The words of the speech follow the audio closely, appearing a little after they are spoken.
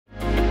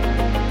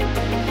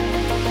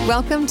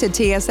Welcome to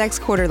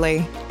TSX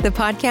Quarterly, the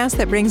podcast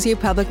that brings you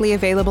publicly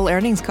available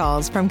earnings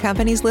calls from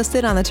companies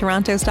listed on the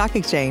Toronto Stock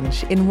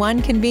Exchange in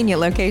one convenient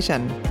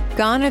location.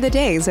 Gone are the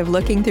days of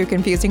looking through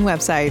confusing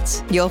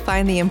websites. You'll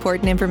find the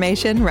important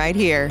information right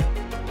here.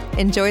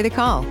 Enjoy the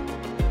call.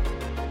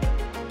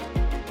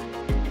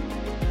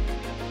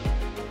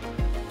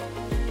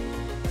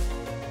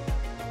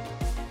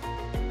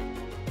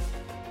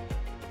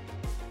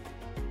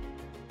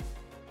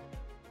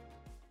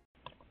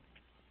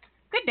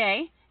 Good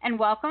day, and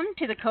welcome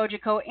to the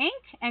Cogeco Inc.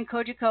 and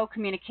Cogeco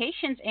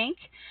Communications Inc.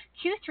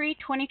 Q3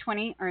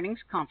 2020 earnings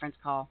conference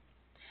call.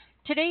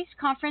 Today's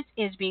conference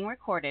is being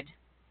recorded.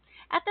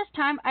 At this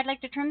time, I'd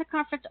like to turn the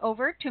conference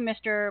over to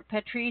Mr.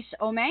 Patrice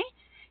Ouimet,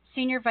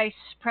 Senior Vice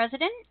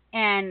President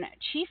and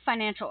Chief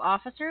Financial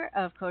Officer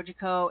of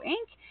Cogeco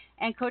Inc.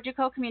 and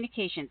Cogeco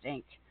Communications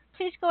Inc.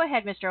 Please go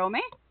ahead, Mr. Ouimet.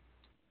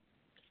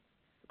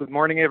 Good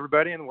morning,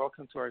 everybody, and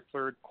welcome to our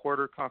third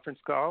quarter conference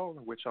call,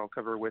 which I'll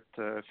cover with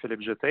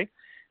Philippe Jetté.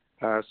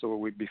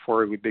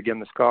 Before we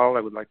begin this call,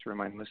 I would like to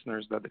remind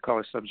listeners that the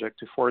call is subject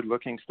to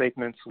forward-looking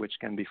statements, which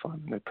can be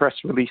found in the press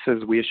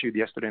releases we issued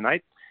yesterday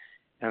night.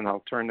 And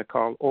I'll turn the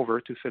call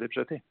over to Philippe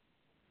Jetté.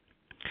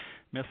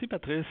 Merci,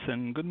 Patrice,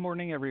 and good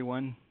morning,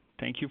 everyone.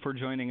 Thank you for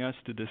joining us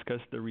to discuss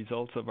the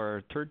results of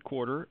our third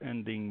quarter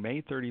ending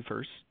May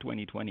 31st,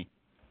 2020.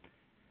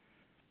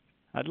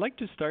 I'd like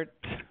to start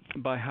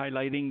by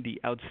highlighting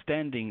the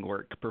outstanding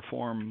work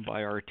performed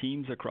by our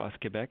teams across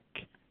Quebec,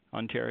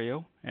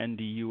 Ontario, and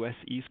the U.S.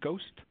 East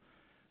Coast,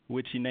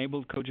 which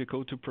enabled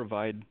Cogeco to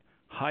provide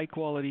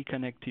high-quality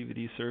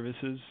connectivity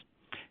services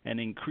and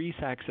increase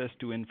access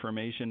to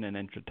information and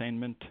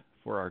entertainment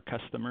for our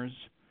customers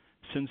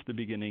since the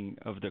beginning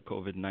of the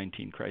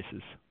COVID-19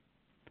 crisis.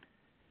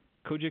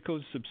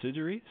 Cogeco's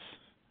subsidiaries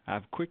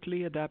have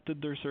quickly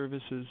adapted their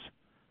services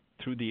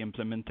through the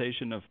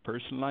implementation of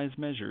personalized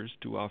measures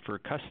to offer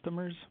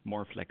customers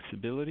more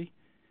flexibility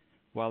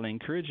while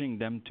encouraging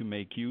them to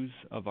make use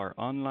of our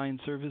online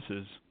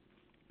services,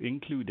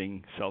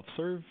 including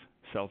self-serve,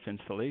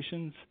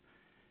 self-installations,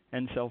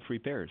 and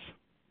self-repairs.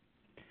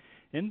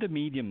 In the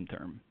medium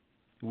term,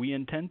 we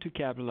intend to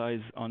capitalize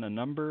on a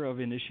number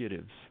of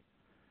initiatives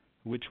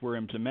which were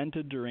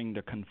implemented during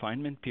the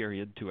confinement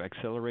period to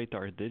accelerate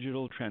our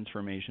digital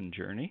transformation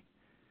journey,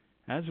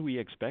 as we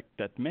expect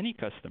that many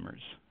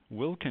customers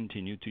will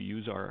continue to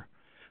use our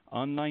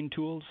online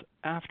tools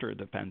after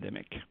the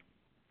pandemic.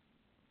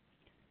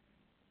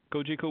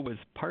 Cogeco was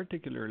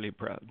particularly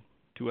proud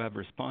to have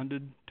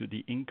responded to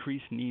the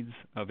increased needs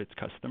of its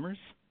customers,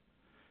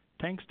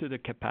 thanks to the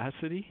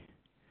capacity,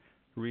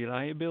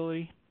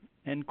 reliability,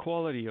 and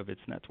quality of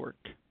its network,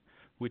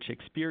 which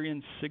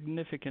experienced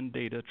significant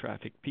data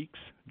traffic peaks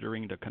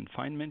during the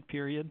confinement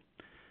period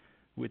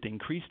with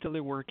increased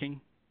teleworking,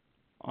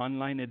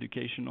 online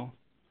educational,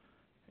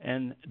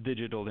 and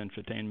digital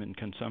entertainment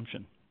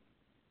consumption.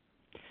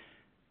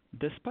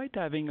 Despite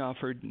having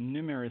offered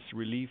numerous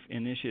relief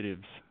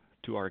initiatives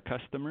to our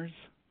customers,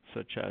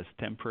 such as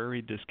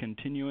temporary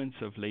discontinuance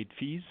of late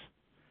fees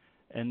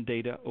and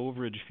data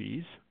overage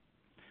fees,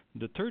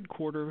 the third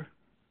quarter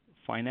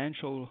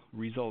financial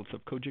results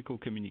of Cogeco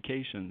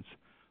Communications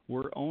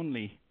were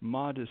only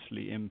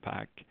modestly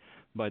impacted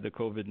by the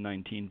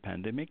COVID-19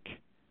 pandemic,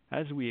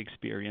 as we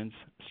experienced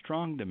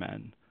strong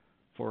demand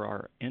for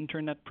our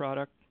internet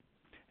product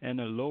and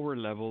a lower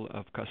level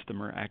of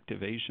customer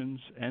activations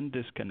and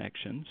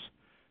disconnections,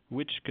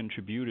 which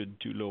contributed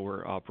to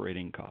lower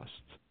operating costs.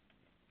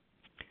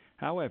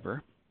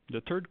 However,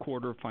 the third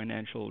quarter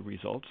financial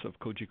results of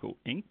Cogeco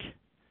Inc.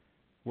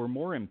 were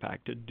more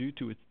impacted due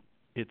to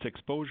its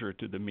exposure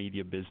to the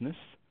media business,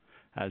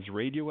 as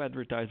radio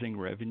advertising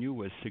revenue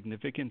was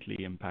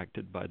significantly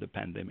impacted by the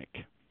pandemic.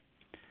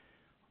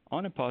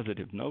 On a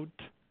positive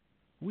note,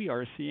 we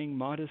are seeing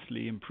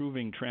modestly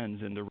improving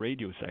trends in the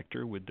radio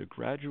sector with the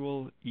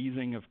gradual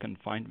easing of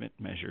confinement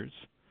measures,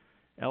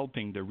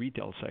 helping the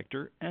retail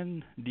sector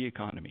and the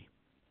economy.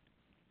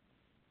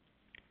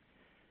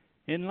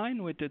 In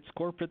line with its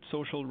corporate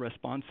social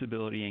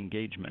responsibility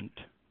engagement,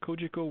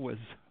 Cogeco was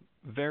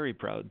very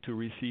proud to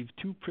receive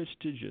two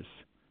prestigious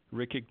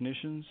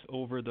recognitions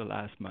over the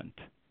last month.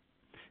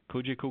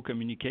 Cogeco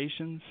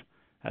Communications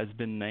has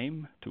been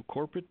named to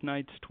Corporate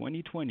Knights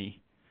 2020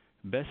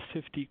 Best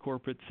 50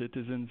 Corporate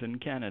Citizens in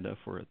Canada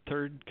for a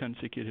third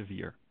consecutive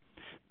year,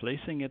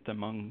 placing it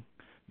among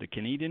the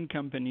Canadian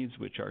companies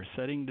which are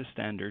setting the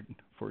standard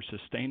for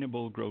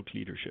sustainable growth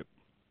leadership.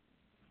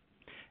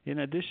 In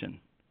addition,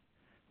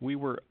 we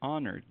were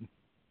honored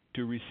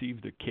to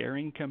receive the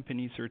Caring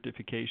Company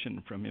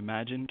certification from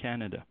Imagine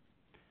Canada,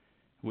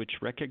 which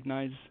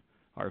recognizes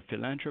our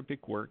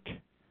philanthropic work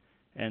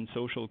and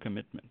social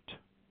commitment.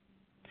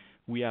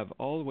 We have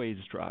always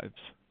strived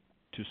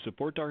to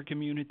support our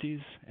communities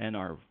and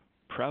are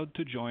proud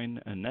to join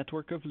a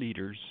network of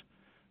leaders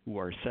who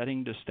are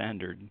setting the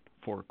standard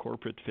for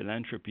corporate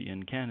philanthropy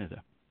in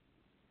Canada.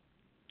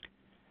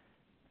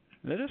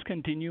 Let us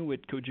continue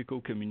with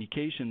Cogeco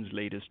Communications'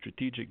 latest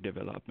strategic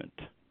development.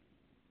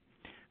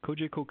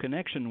 Cogeco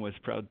Connexion was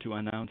proud to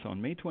announce on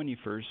May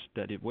 21st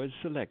that it was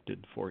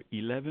selected for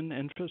 11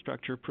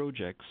 infrastructure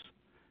projects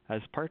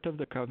as part of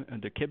the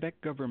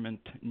Quebec government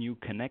new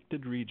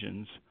Connected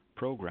Regions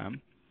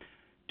program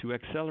to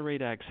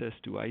accelerate access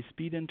to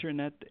high-speed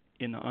internet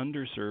in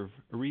underserved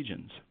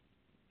regions.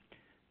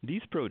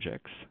 These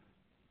projects,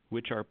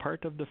 which are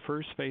part of the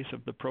first phase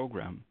of the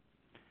program,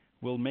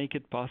 will make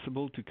it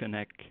possible to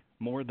connect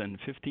more than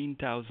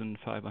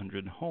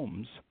 15,500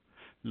 homes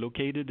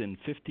located in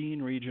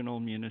 15 regional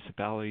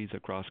municipalities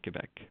across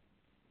Quebec.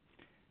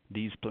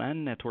 These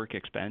planned network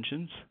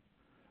expansions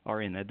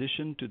are in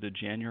addition to the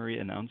January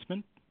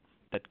announcement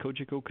that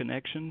Cogeco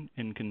Connexion,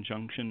 in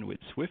conjunction with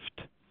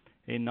SWIFT,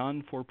 a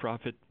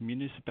non-for-profit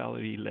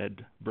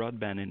municipality-led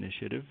broadband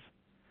initiative,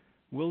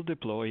 will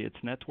deploy its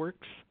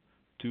networks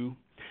to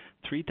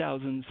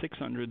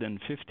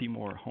 3,650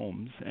 more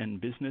homes and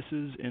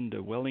businesses in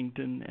the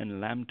Wellington and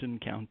Lambton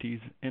counties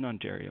in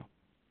Ontario.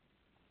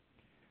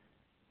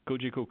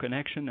 Cogeco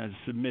Connexion has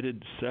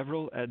submitted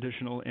several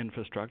additional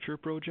infrastructure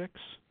projects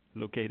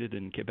located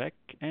in Quebec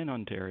and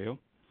Ontario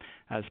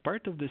as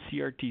part of the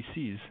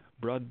CRTC's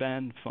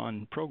Broadband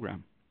Fund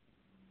program.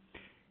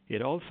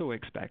 It also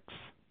expects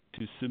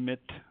to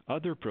submit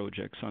other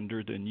projects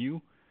under the new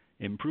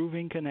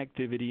Improving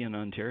Connectivity in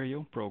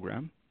Ontario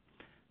program,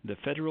 the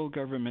federal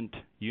government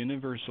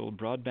Universal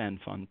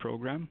Broadband Fund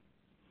program,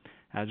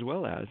 as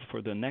well as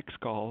for the next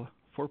call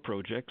for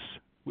projects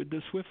with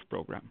the SWIFT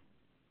program.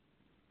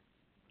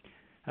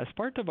 As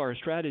part of our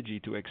strategy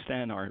to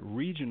extend our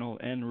regional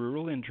and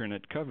rural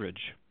internet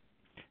coverage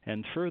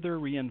and further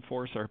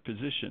reinforce our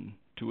position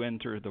to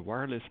enter the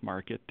wireless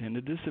market in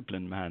a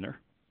disciplined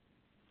manner,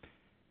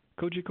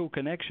 Cogeco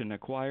Connexion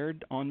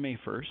acquired on May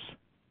 1st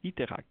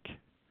Iterac,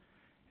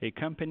 a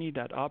company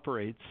that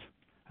operates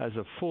as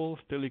a full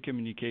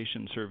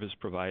telecommunication service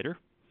provider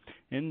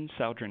in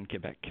southern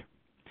Quebec,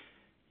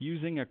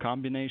 using a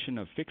combination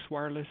of fixed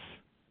wireless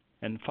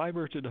and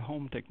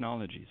fiber-to-the-home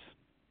technologies.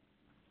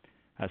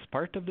 As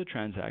part of the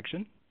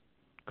transaction,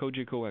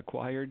 Cogeco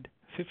acquired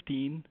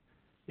 15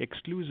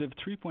 exclusive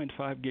 3.5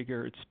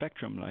 GHz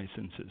spectrum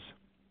licenses.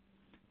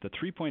 The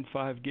 3.5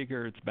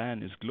 GHz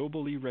band is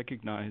globally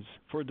recognized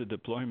for the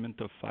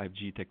deployment of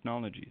 5G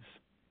technologies.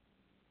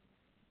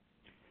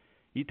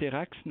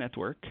 Iterac's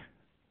network,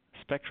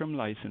 spectrum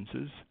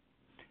licenses,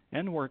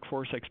 and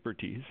workforce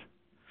expertise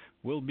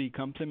will be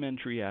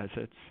complementary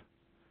assets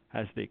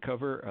as they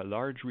cover a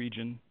large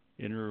region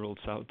in rural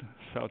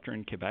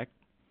southern Quebec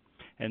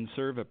and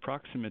serve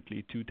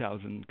approximately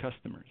 2,000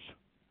 customers.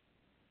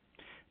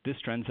 This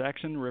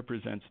transaction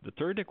represents the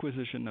third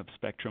acquisition of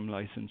spectrum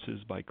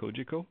licenses by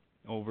Cogeco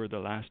over the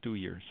last 2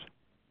 years.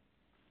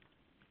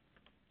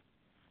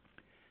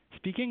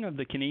 Speaking of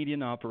the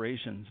Canadian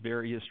operations'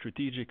 various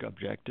strategic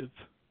objectives,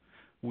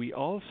 we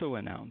also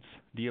announced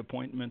the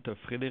appointment of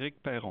Frédéric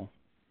Perron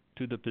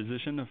to the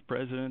position of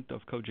President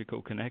of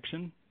Cogeco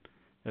Connexion,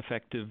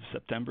 effective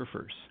September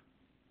 1st.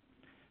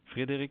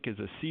 Frédéric is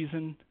a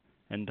seasoned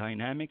and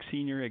dynamic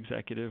senior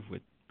executive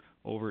with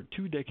over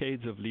 2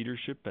 decades of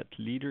leadership at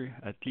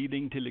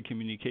leading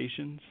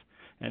telecommunications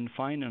and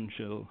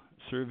financial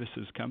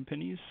services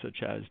companies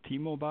such as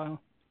T-Mobile,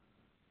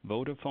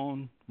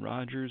 Vodafone,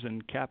 Rogers,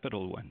 and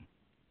Capital One.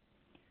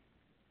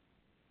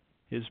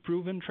 His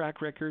proven track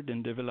record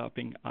in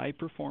developing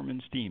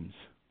high-performance teams,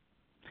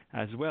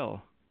 as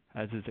well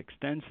as his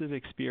extensive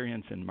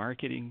experience in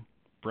marketing,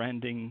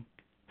 branding,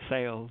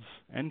 sales,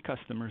 and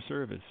customer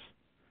service,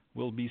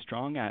 will be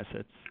strong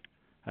assets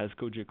as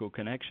Cogeco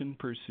Connexion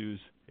pursues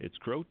its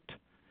growth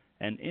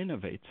and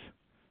innovates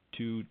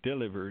to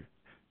deliver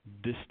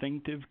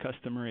distinctive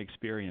customer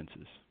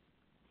experiences.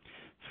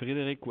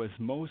 Frédéric was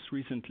most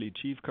recently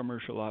Chief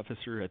Commercial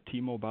Officer at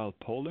T-Mobile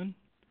Poland,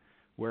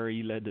 where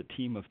he led a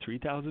team of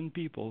 3,000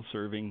 people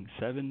serving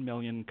 7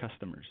 million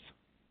customers.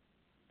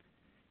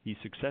 He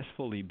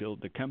successfully built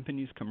the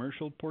company's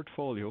commercial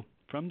portfolio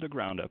from the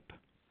ground up,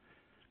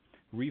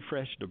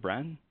 refreshed the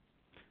brand,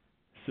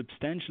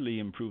 substantially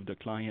improved the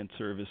client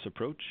service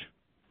approach,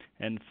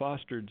 and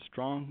fostered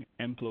strong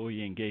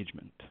employee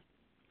engagement.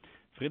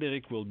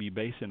 Frédéric will be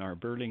based in our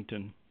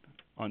Burlington,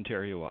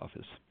 Ontario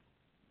office.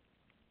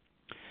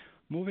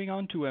 Moving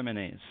on to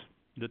M&As.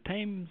 The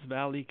Thames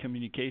Valley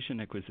Communication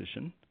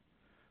acquisition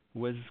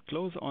was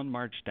closed on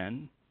March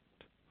 10th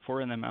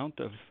for an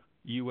amount of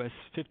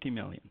 $50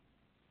 million.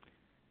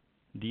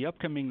 The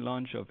upcoming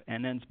launch of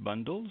enhanced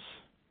bundles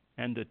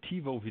and the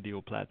TiVo video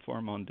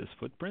platform on this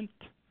footprint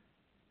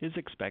is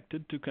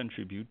expected to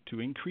contribute to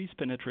increased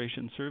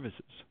penetration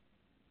services.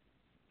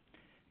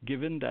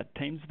 Given that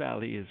Thames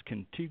Valley is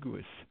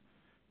contiguous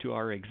to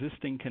our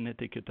existing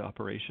Connecticut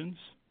operations,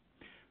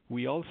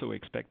 we also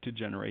expect to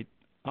generate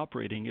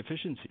operating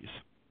efficiencies.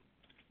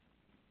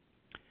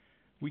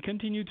 We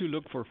continue to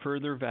look for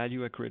further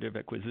value-accretive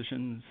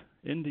acquisitions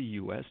in the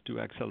U.S.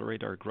 to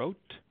accelerate our growth,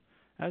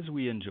 as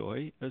we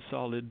enjoy a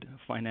solid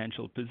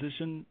financial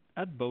position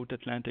at both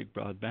Atlantic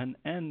Broadband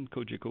and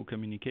Cogeco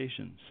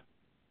Communications.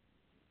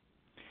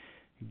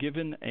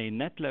 Given a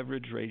net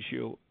leverage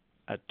ratio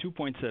at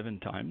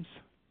 2.7 times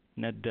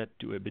net debt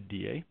to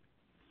EBITDA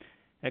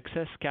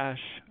excess cash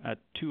at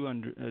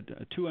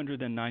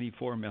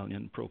 294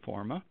 million pro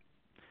forma,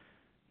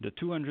 the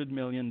 200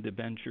 million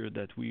debenture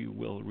that we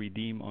will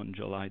redeem on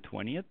July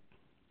 20th,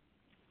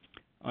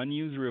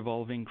 unused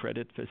revolving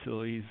credit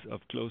facilities of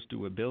close to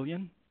 $1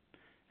 billion,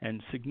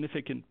 and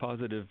significant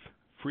positive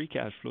free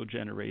cash flow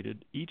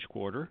generated each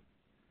quarter,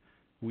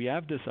 we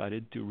have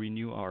decided to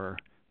renew our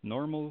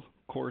normal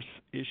course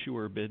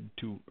issuer bid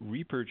to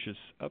repurchase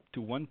up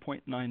to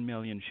 1.9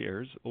 million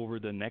shares over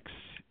the next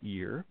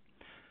year,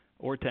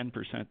 or 10%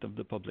 of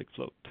the public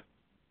float.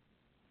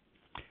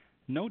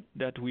 Note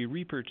that we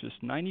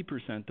repurchased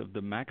 90% of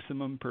the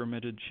maximum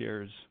permitted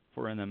shares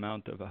for an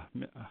amount of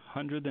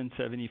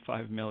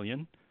 175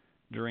 million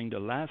during the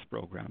last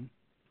program,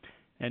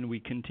 and we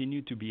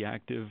continue to be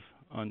active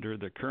under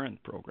the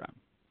current program.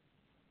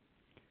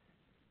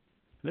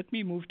 Let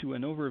me move to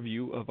an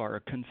overview of our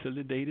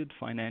consolidated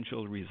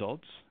financial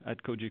results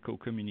at Cogeco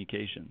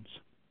Communications.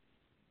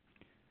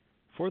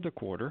 For the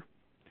quarter,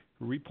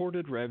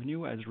 reported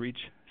revenue has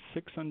reached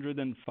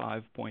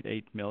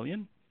 605.8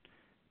 million,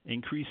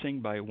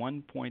 increasing by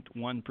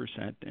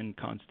 1.1% in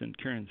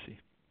constant currency.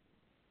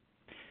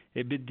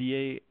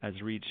 EBITDA has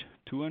reached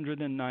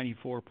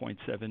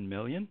 294.7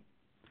 million,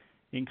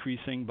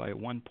 increasing by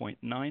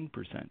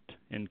 1.9%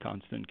 in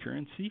constant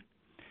currency,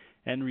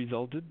 and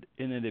resulted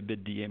in an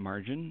EBITDA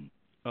margin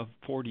of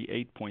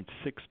 48.6%.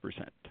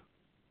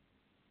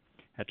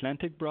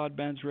 Atlantic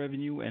Broadband's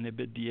revenue and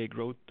EBITDA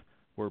growth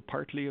were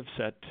partly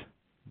offset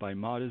by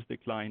modest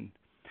decline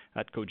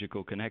at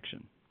Cogeco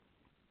Connexion.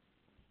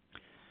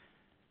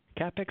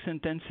 CapEx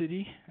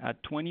intensity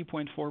at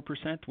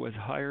 20.4% was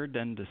higher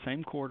than the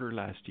same quarter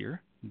last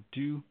year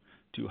due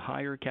to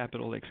higher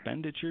capital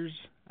expenditures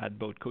at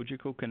both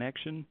Cogeco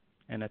Connexion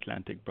and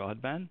Atlantic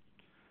Broadband,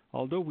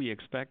 although we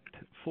expect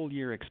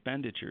full-year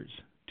expenditures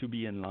to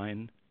be in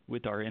line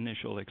with our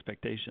initial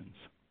expectations.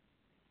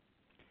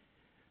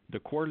 The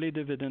quarterly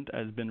dividend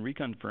has been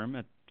reconfirmed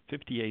at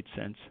 58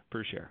 cents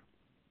per share.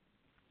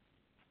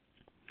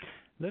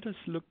 Let us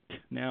look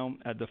now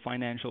at the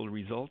financial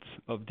results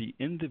of the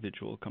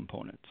individual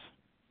components.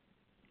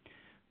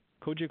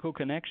 Cogeco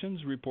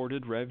Connexion's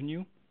reported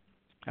revenue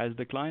has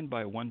declined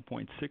by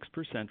 1.6%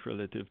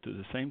 relative to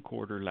the same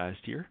quarter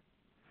last year,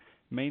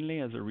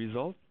 mainly as a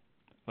result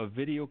of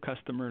video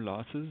customer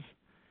losses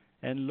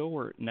and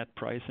lower net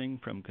pricing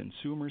from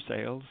consumer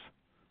sales,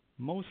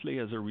 mostly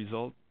as a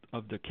result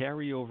of the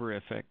carryover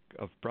effect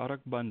of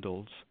product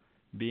bundles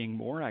being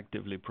more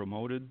actively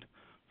promoted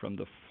from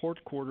the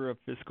fourth quarter of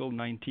fiscal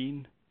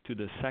 19 to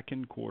the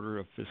second quarter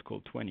of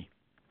fiscal 20.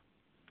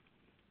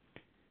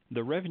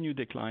 The revenue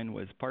decline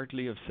was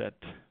partly offset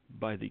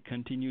by the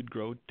continued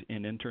growth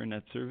in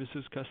internet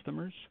services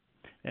customers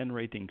and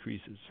rate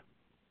increases.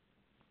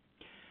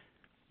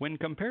 When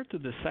compared to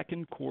the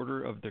second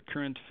quarter of the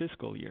current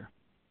fiscal year,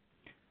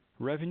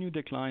 revenue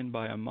declined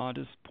by a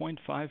modest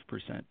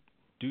 0.5%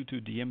 due to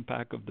the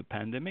impact of the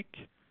pandemic,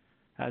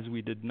 as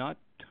we did not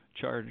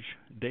charge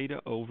data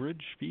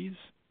overage fees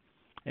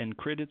and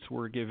credits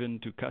were given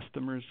to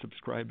customers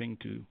subscribing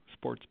to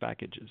sports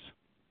packages.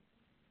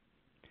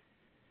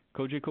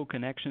 Cogeco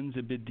Connexion's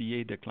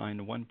EBITDA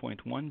declined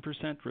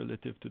 1.1%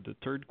 relative to the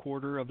third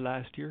quarter of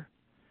last year,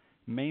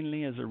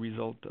 mainly as a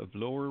result of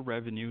lower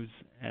revenues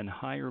and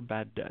higher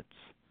bad debts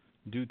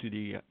due to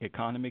the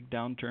economic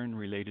downturn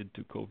related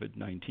to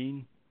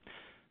COVID-19,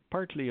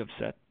 partly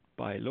offset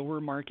by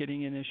lower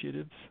marketing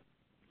initiatives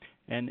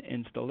and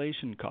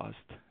installation costs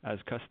as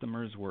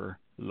customers were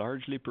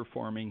largely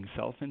performing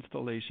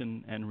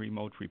self-installation and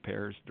remote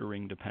repairs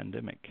during the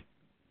pandemic.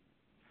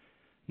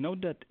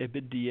 Note that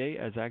EBITDA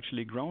has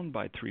actually grown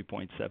by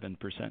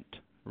 3.7%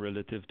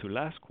 relative to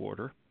last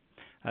quarter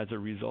as a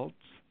result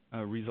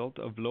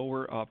of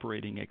lower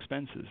operating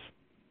expenses.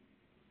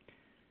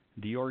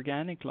 The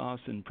organic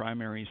loss in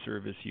primary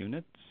service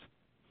units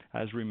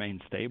has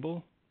remained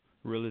stable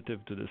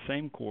relative to the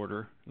same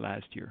quarter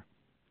last year,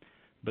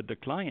 but the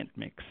client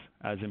mix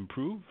has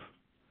improved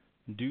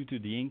due to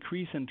the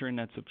increased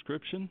internet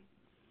subscription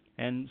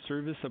and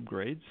service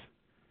upgrades,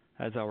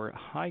 as our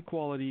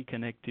high-quality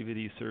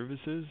connectivity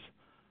services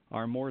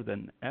are more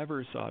than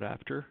ever sought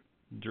after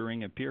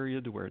during a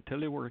period where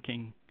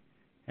teleworking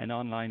and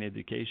online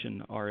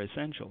education are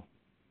essential.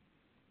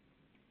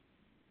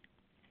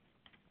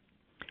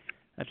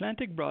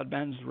 Atlantic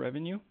Broadband's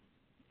revenue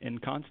in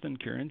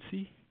constant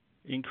currency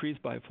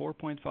increased by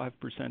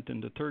 4.5% in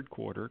the third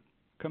quarter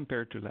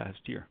compared to last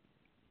year,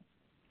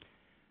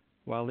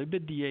 while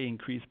EBITDA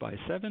increased by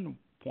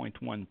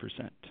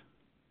 7.1%.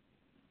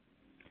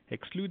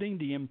 Excluding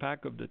the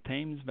impact of the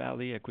Thames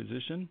Valley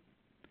acquisition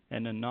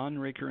and a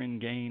non-recurring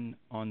gain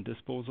on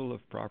disposal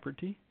of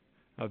property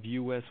of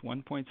US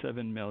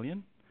 $1.7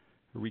 million,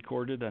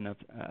 recorded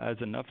as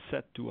an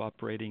offset to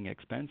operating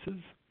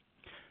expenses,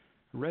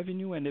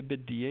 revenue and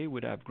EBITDA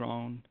would have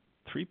grown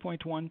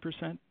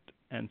 3.1%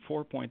 and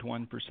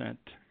 4.1%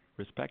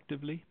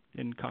 respectively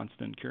in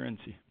constant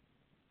currency.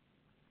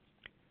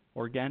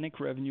 Organic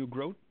revenue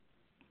growth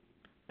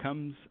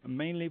comes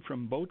mainly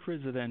from both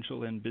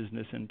residential and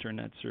business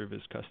internet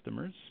service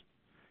customers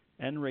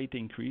and rate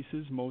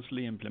increases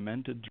mostly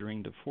implemented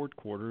during the fourth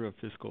quarter of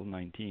fiscal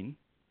 19,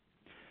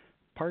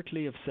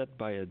 partly offset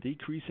by a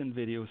decrease in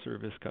video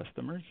service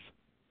customers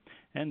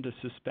and the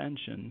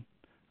suspension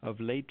of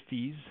late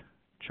fees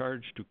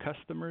charged to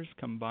customers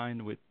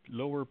combined with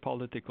lower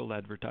political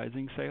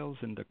advertising sales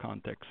in the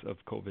context of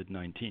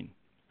COVID-19.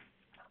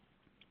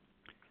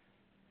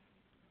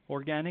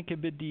 Organic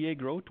EBITDA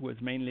growth was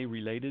mainly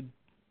related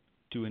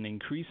to an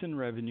increase in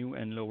revenue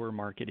and lower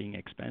marketing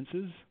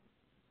expenses,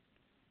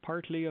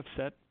 partly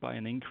offset by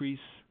an increase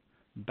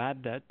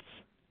bad debts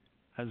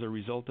as a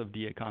result of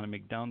the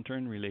economic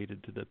downturn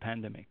related to the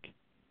pandemic.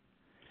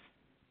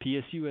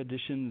 PSU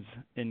additions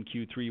in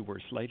Q3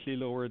 were slightly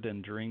lower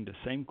than during the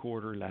same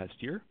quarter last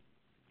year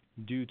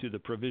due to the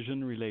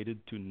provision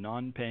related to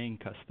non-paying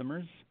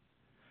customers,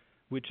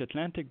 which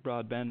Atlantic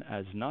Broadband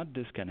has not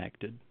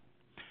disconnected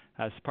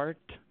as part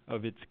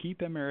of its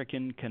Keep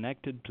American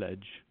Connected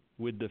pledge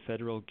with the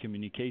Federal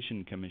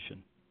Communications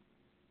Commission.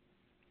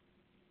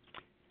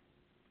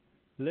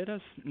 Let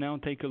us now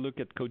take a look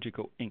at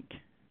Cogeco Inc.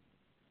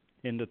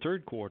 In the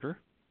third quarter,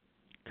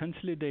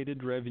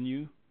 consolidated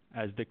revenue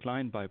has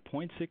declined by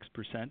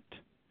 0.6%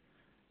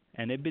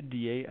 and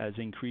EBITDA has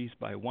increased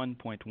by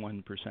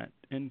 1.1%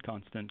 in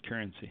constant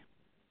currency.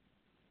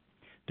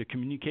 The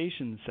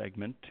communications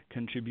segment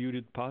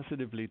contributed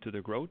positively to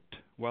the growth,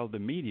 while the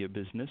media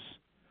business,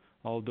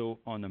 although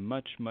on a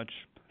much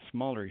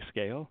smaller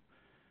scale,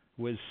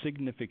 was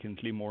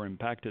significantly more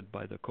impacted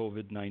by the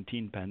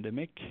COVID-19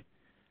 pandemic,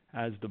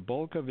 as the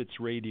bulk of its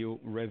radio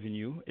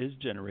revenue is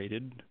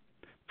generated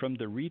from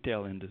the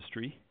retail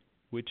industry,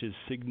 which is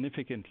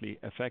significantly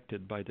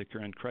affected by the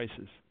current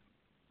crisis.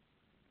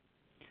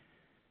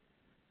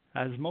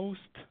 As most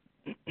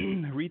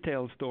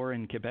retail stores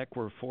in Quebec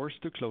were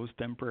forced to close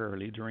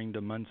temporarily during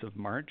the months of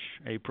March,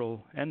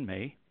 April, and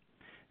May,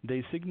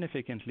 they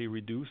significantly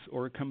reduced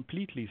or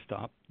completely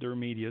stopped their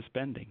media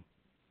spending.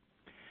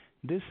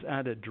 This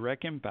had a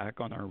direct impact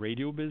on our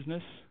radio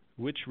business,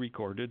 which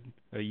recorded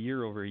a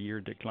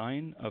year-over-year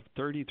decline of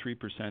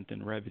 33%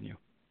 in revenue.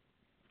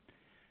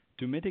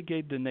 To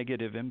mitigate the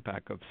negative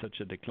impact of such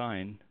a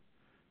decline,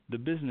 the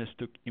business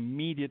took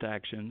immediate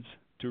actions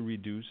to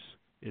reduce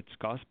its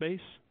cost base,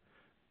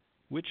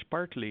 which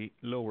partly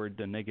lowered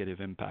the negative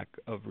impact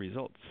of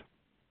results.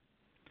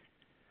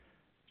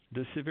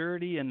 The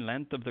severity and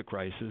length of the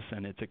crisis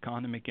and its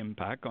economic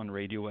impact on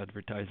radio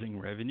advertising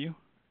revenue,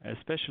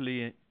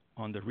 especially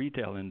on the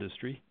retail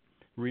industry,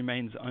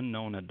 remains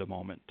unknown at the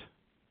moment.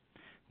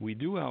 We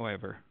do,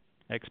 however,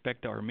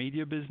 expect our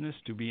media business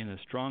to be in a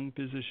strong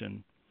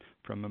position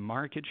from a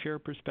market share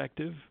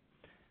perspective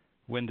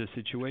when the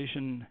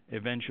situation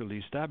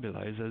eventually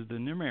stabilizes, as the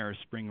numerous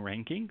spring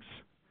rankings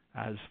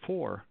has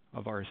 4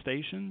 of our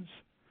stations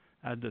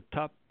at the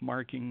top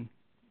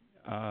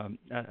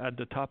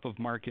of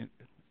market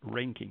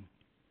ranking.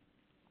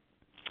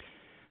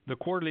 The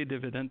quarterly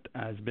dividend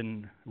has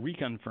been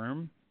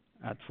reconfirmed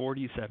at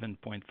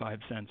 47.5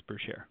 cents per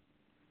share.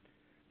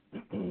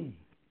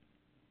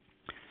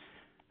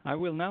 I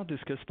will now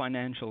discuss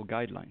financial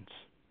guidelines.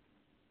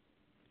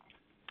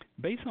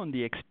 Based on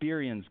the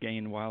experience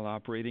gained while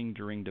operating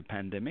during the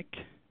pandemic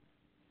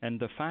and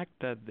the fact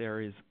that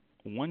there is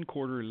 1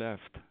 quarter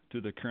left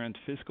to the current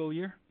fiscal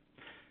year,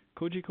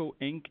 Cogeco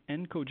Inc.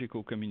 and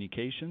Cogeco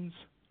Communications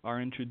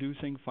are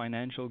introducing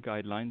financial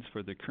guidelines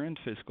for the current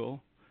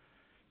fiscal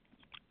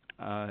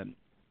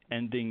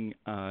ending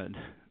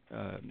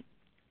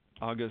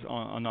August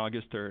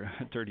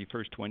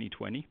 31st,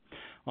 2020,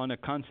 on a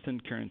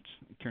constant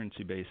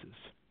currency basis.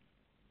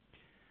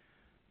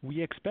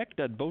 We expect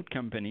that both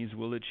companies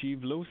will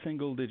achieve low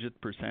single-digit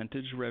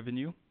 %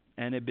 revenue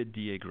and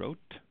EBITDA growth,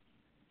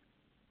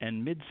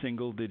 and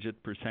mid-single-digit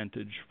 %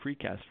 free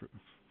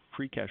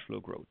cash flow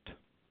growth.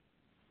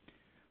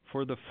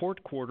 For the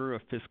fourth quarter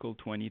of fiscal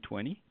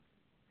 2020,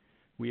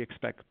 we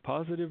expect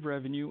positive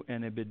revenue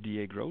and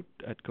EBITDA growth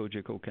at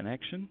Cogeco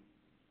Connexion.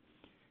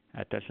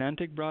 At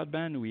Atlantic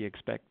Broadband, we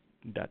expect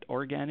that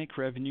organic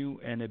revenue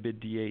and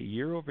EBITDA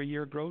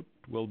year-over-year growth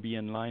will be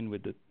in line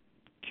with the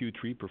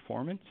Q3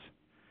 performance,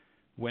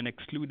 when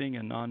excluding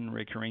a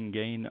non-recurring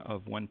gain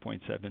of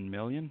 1.7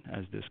 million,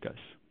 as discussed.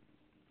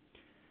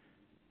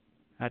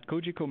 At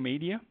Cogeco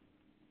Media,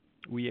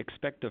 we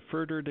expect a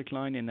further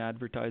decline in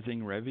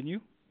advertising revenue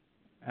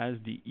as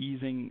the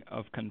easing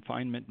of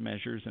confinement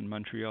measures in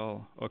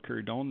Montreal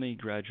occurred only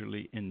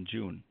gradually in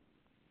June.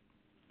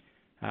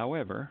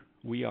 However,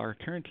 we are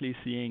currently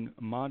seeing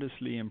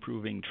modestly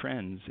improving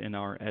trends in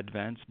our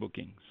advanced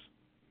bookings.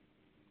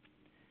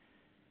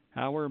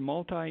 Our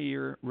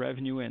multi-year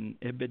revenue and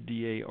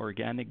EBITDA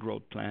organic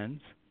growth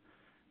plans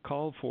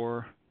call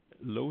for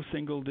low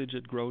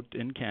single-digit growth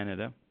in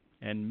Canada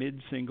and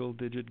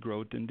mid-single-digit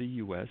growth in the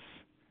U.S.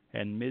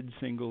 and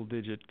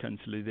mid-single-digit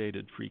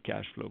consolidated free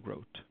cash flow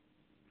growth.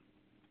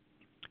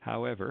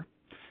 However,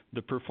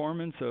 the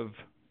performance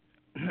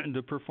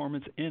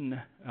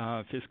in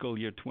fiscal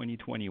year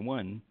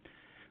 2021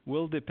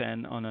 will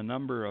depend on a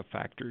number of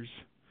factors,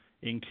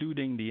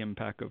 including the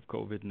impact of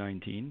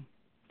COVID-19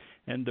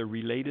 and the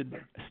related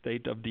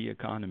state of the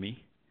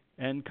economy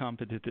and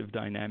competitive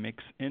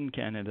dynamics in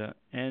Canada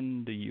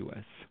and the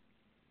US.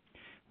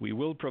 We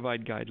will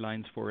provide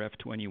guidelines for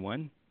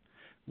F21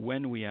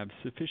 when we have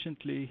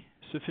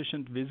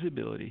sufficient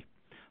visibility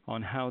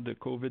on how the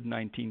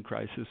COVID-19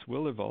 crisis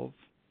will evolve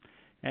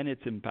and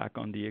its impact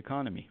on the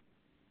economy.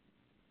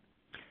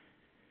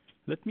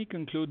 Let me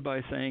conclude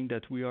by saying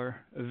that we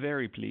are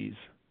very pleased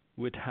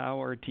with how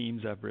our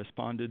teams have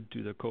responded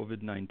to the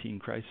COVID-19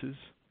 crisis,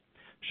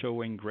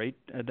 showing great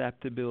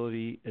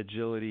adaptability,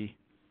 agility,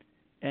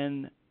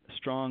 and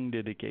strong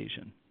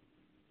dedication.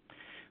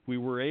 We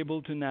were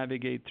able to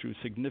navigate through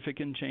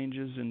significant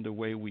changes in the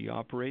way we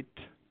operate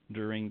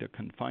during the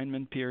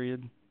confinement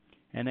period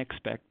and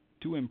expect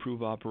to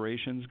improve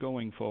operations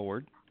going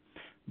forward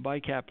by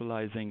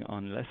capitalizing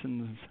on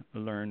lessons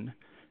learned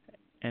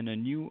and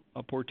new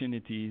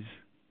opportunities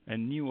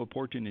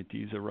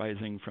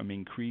arising from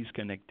increased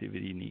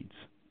connectivity needs.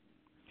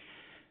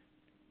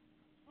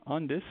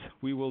 On this,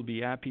 we will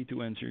be happy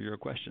to answer your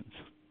questions.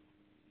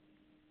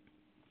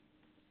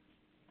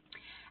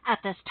 At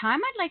this time,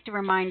 I'd like to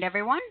remind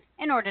everyone,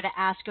 in order to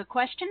ask a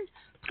question,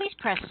 please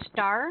press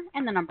star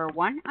and the number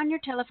 1 on your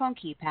telephone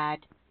keypad.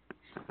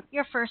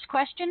 Your first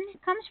question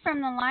comes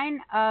from the line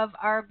of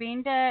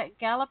Aravinda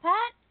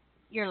Galappatthige.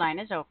 Your line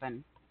is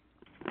open.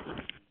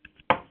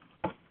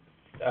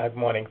 Good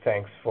morning.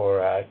 Thanks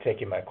for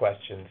taking my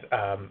questions.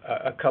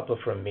 A couple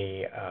from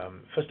me.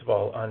 First of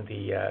all, on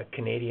the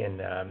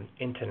Canadian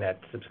internet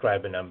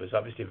subscriber numbers,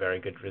 obviously very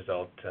good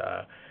result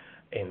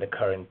in the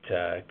current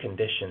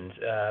conditions.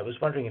 I was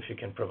wondering if you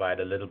can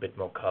provide a little bit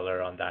more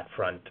color on that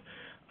front.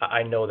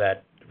 I know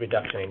that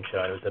reduction in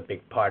churn was a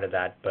big part of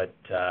that, but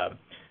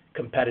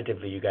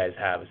competitively, you guys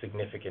have a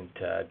significant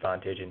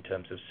advantage in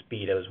terms of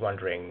speed. I was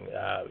wondering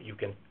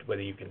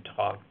whether you can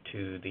talk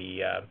to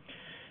the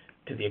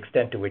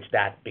extent to which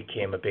that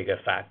became a bigger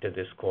factor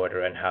this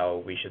quarter and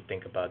how we should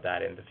think about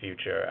that in the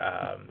future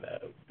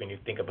when you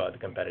think about the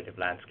competitive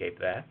landscape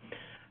there.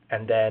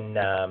 And then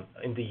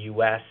in the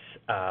U.S.,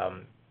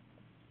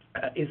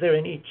 is there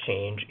any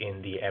change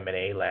in the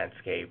M&A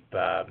landscape?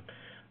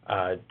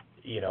 I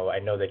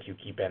know that you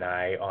keep an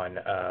eye on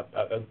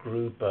a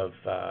group of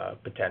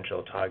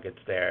potential targets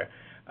there.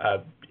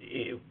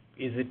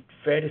 Is it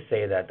fair to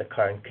say that the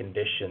current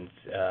conditions,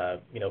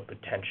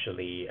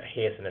 potentially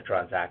hasten a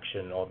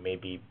transaction or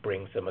maybe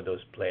bring some of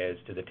those players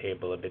to the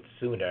table a bit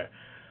sooner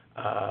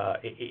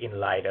in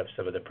light of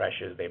some of the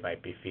pressures they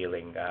might be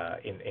feeling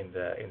in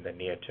the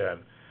near term?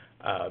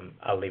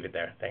 I'll leave it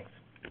there. Thanks.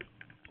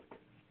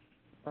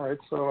 All right.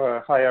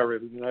 So, hi,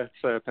 Aravinda.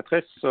 It's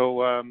Patrice.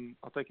 So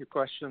I'll take your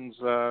questions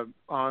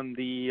on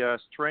the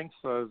strength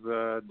of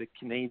the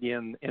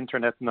Canadian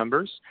internet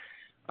numbers.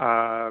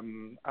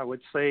 I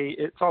would say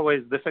it's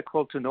always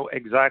difficult to know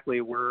exactly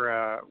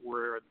where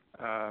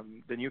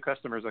the new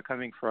customers are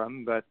coming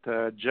from, but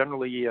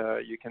generally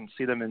you can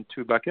see them in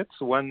 2 buckets.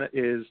 One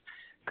is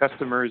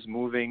customers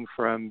moving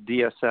from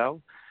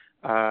DSL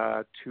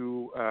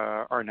to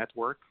our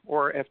network,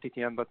 or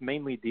FTTN, but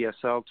mainly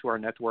DSL to our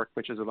network,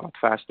 which is a lot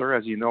faster.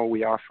 As you know,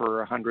 we offer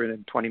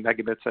 120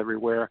 megabits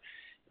everywhere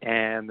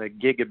and a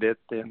gigabit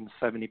in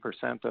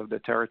 70% of the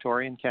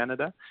territory in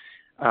Canada.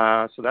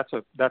 So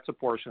that's a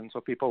portion.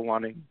 So people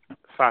wanting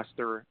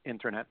faster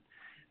internet.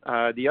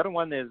 The other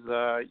one is,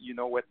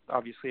 with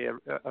obviously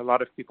a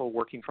lot of people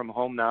working from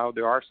home now,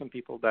 there are some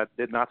people that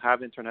did not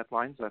have internet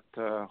lines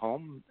at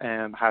home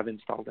and have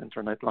installed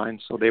internet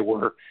lines. So they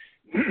were,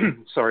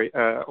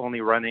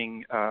 only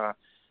running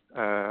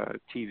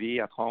TV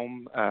at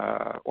home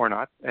or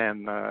not,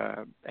 and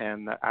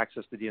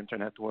access to the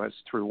internet was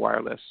through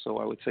wireless. So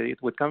I would say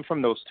it would come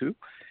from those 2.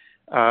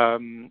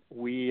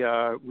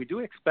 We do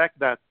expect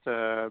that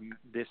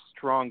this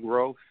strong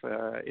growth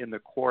in the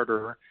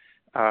quarter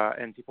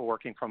and people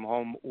working from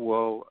home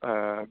will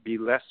be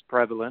less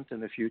prevalent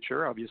in the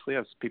future, obviously,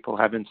 as people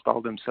have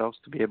installed themselves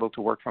to be able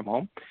to work from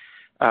home.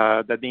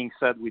 That being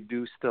said, we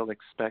do still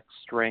expect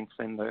strength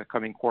in the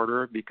coming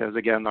quarter because,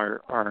 again,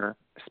 our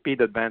speed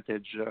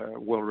advantage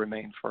will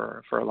remain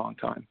for a long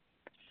time.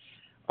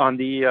 On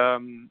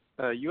the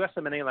U.S.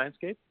 M&A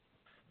landscape,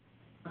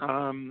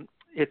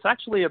 it's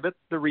actually a bit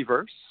the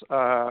reverse.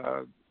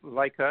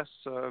 Like us,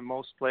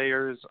 most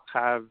players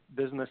have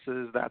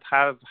businesses that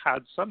have had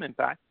some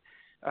impact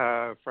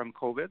from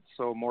COVID,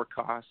 so more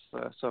costs,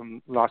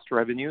 some lost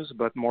revenues,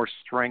 but more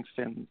strength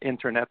in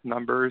internet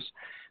numbers.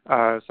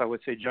 So I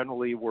would say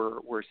generally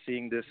we're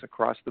seeing this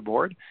across the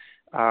board,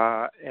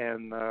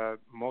 and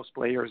most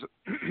players,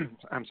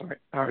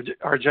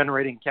 are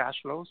generating cash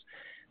flows.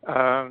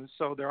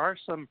 So there are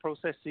some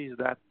processes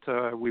that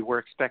we were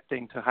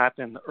expecting to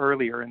happen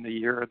earlier in the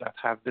year that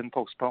have been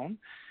postponed,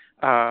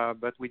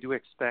 but we do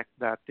expect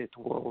that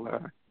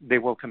they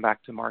will come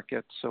back to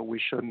market. So we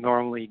should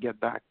normally get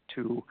back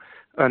to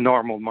a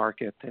normal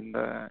market in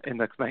the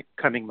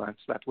coming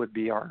months. That would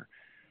be our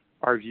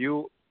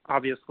view.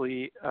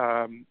 Obviously,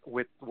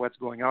 with what's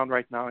going on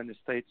right now in the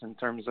States in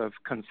terms of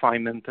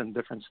confinement in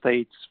different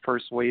states,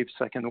 first wave,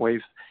 second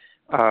wave,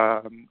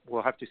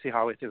 We'll have to see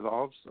how it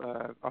evolves.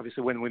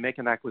 Obviously, when we make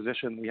an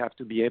acquisition, we have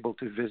to be able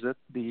to visit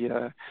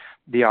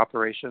the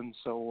operation.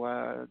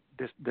 So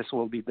this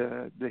will be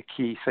the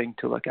key thing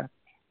to look at.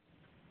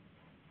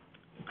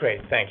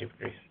 Great. Thank you,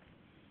 Patrice.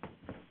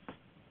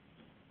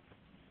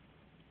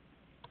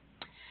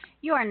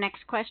 Your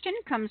next question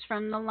comes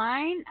from the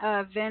line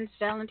of Vince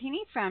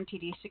Valentini from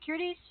TD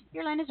Securities.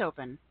 Your line is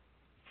open.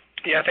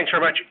 Yeah, thanks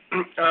very much.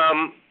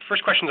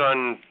 First question's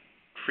on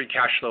free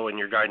cash flow and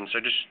your guidance.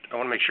 I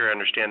want to make sure I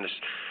understand this.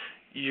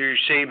 You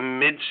say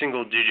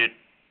mid-single digit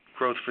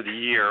growth for the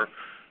year.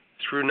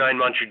 Through 9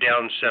 months, you're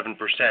down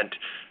 7%.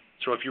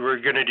 So if you were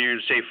going to do,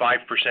 say,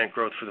 5%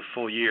 growth for the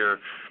full year,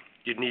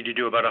 you'd need to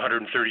do about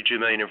 $132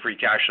 million in free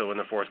cash flow in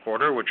the fourth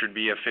quarter, which would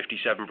be a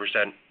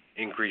 57%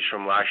 increase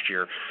from last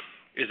year.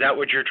 Is that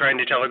what you're trying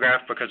to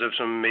telegraph because of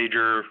some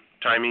major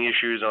timing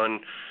issues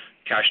on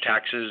cash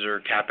taxes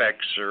or CapEx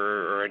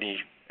or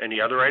any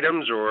other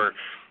items, or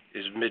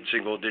is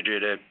mid-single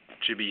digit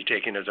to be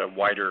taken as a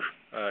wider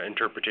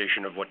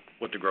interpretation of what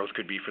the growth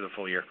could be for the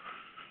full year?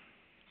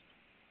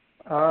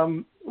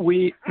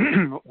 We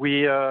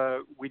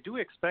do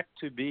expect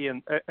to be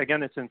in,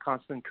 again, it's in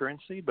constant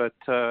currency, but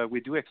we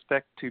do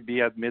expect to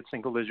be at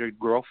mid-single digit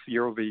growth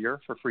year over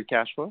year for free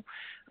cash flow.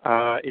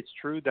 It's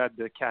true that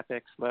the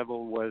CapEx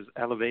level was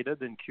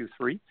elevated in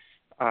Q3.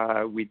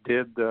 We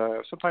did,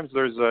 sometimes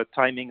there's a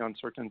timing on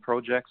certain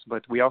projects,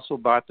 but we also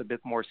bought a bit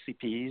more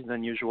CPEs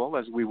than usual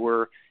as we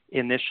were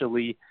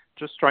initially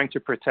just trying to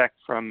protect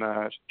from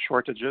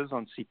shortages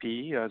on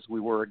CPE as we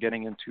were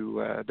getting into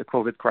the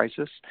COVID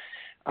crisis.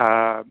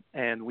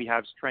 And we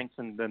have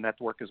strengthened the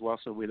network as well,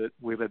 so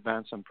we've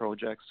advanced some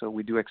projects. So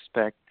we do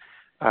expect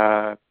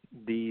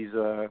these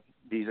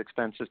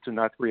expenses to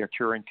not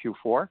reoccur in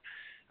Q4.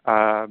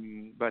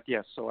 But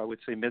yes, so I would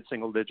say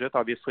mid-single digit.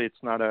 Obviously,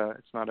 it's not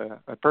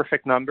a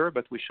perfect number,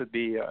 but we should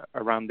be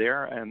around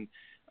there. And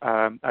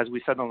as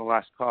we said on the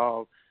last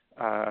call,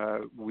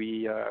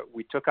 we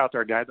took out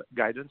our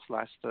guidance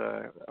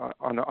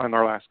on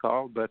our last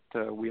call, but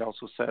we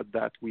also said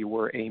that we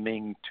were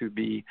aiming to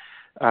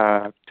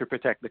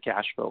protect the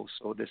cash flow.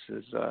 So this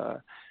is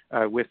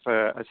with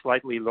a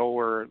slightly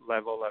lower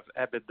level of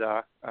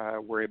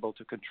EBITDA, we're able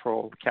to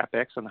control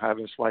CapEx and have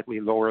a slightly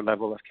lower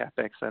level of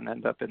CapEx and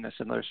end up in a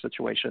similar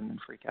situation in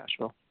free cash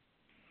flow.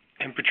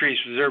 And Patrice,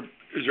 is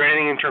there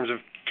anything in terms of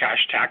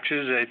cash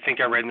taxes? I think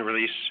I read in the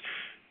release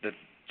that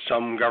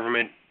some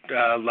government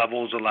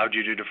levels allowed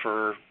you to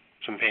defer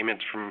some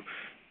payments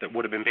that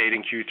would have been paid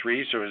in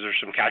Q3. So is there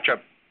some catch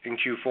up in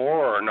Q4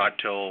 or not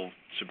till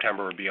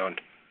September or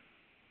beyond?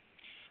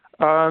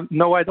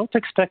 No, I don't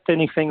expect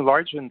anything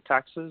large in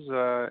taxes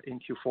in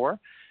Q4.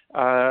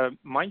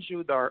 Mind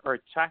you, our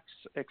tax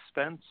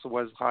expense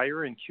was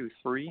higher in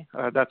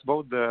Q3. That's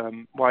both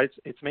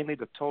it's mainly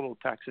the total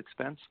tax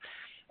expense.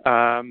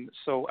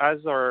 So as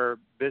our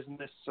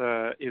business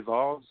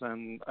evolves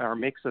and our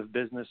mix of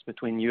business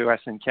between U.S.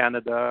 and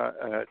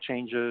Canada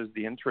changes,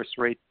 the interest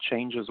rate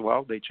change as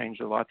well. They changed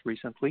a lot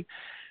recently.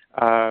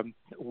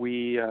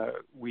 We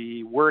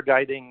were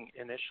guiding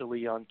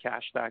initially on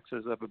cash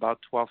taxes of about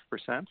 12%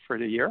 for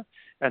the year.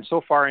 And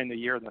so far in the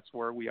year, that's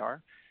where we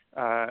are.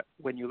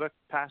 When you look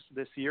past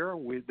this year,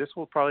 this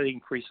will probably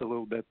increase a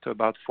little bit to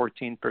about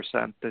 14%.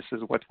 This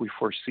is what we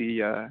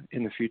foresee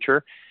in the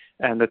future.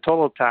 And the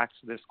total tax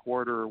this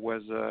quarter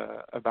was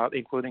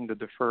including the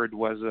deferred,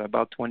 was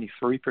about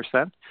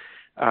 23%.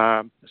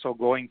 So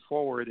going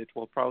forward, it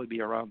will probably be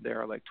around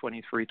there, like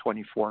 23,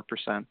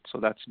 24%. So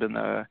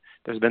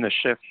there's been a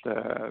shift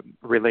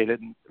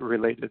related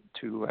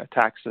to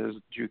taxes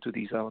due to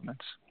these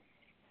elements.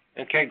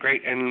 Okay,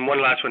 great. And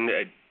one last one,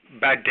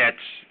 bad debts.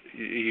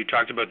 You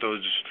talked about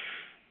those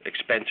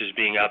expenses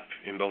being up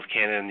in both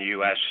Canada and the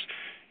U.S.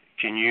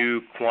 Can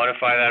you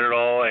quantify that at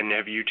all? And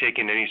have you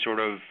taken any sort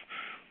of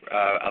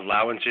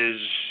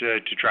allowances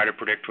to try to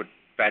predict what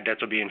bad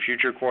debts will be in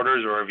future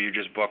quarters, or have you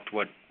just booked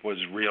what was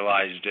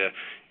realized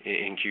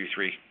in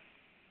Q3?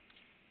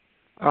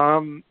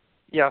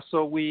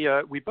 So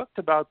we booked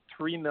about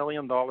 $3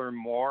 million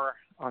more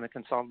on a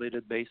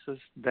consolidated basis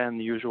than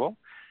usual.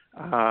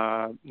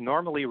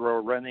 Normally,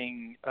 we're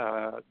running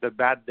the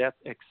bad debt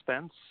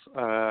expense.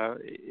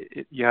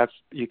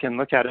 You can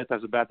look at it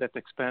as a bad debt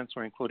expense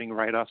or including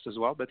write-offs as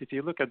well. But if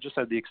you look at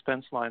the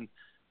expense line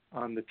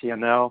on the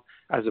P&L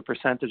as a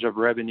percentage of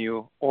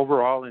revenue,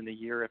 overall in the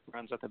year, it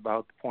runs at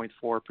about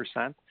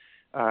 0.4%.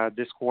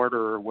 This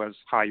quarter was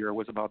higher, it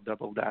was about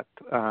double that.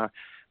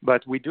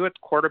 But we do it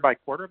quarter by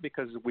quarter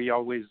because we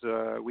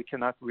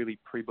cannot really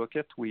pre-book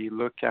it. We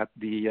look at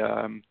the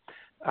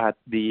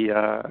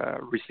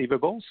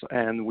receivables,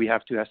 and we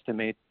have to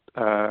estimate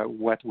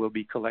what will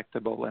be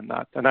collectible and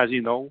not. And as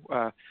you know,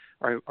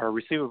 our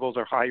receivables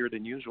are higher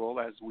than usual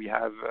as we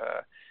have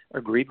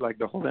agreed, like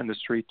the whole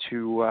industry,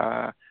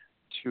 to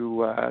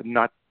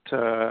not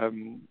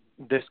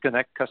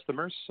disconnect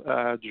customers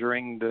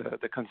during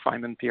the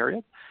confinement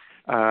period.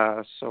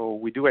 So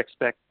we do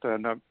expect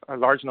a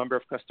large number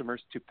of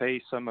customers to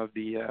pay some of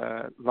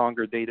the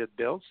longer dated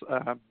bills,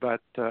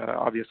 but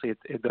obviously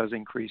it does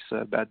increase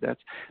bad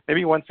debts.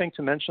 Maybe one thing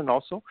to mention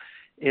also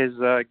is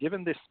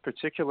given this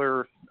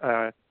particular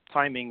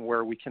timing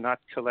where we cannot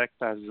collect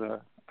as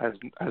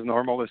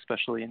normal,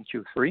 especially in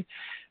Q3,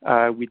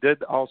 we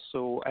did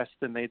also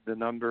estimate the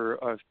number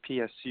of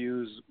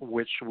PSUs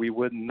which we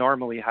would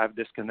normally have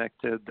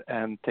disconnected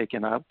and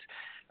taken out.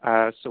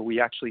 So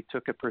we actually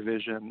took a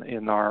provision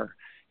in our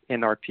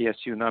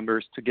PSU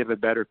numbers to give a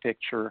better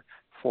picture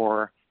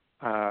for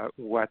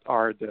what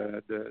are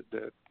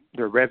the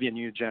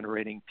revenue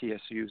generating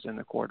PSUs in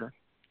the quarter.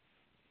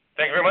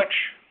 Thank you very much.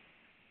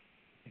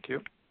 Thank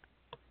you.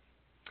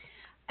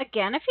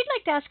 Again, if you'd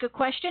like to ask a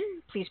question,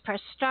 please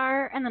press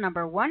star and the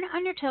number 1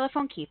 on your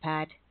telephone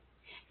keypad.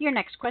 Your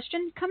next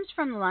question comes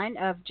from the line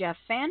of Jeff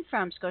Fan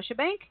from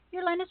Scotiabank.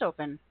 Your line is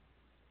open.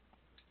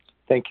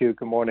 Thank you.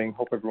 Good morning.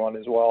 Hope everyone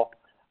is well.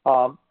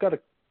 Got a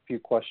few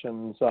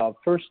questions.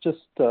 First, just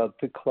to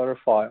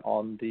clarify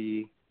on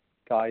the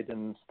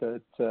guidance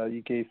that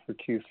you gave for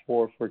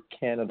Q4 for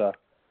Canada.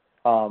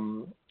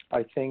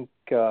 I think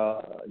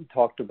you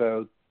talked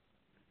about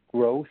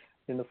growth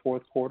in the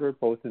fourth quarter,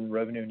 both in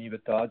revenue and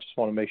EBITDA. I just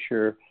want to make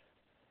sure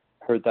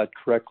I heard that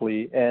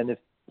correctly. And if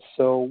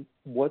so,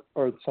 what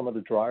are some of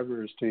the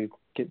drivers to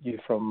get you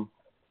from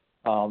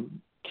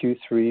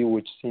Q3,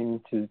 which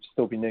seemed to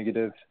still be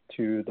negative,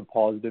 to the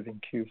positive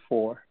in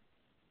Q4?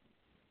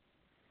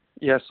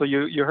 Yeah, so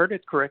you heard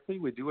it correctly.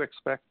 We do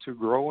expect to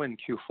grow in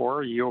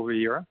Q4 year over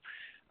year.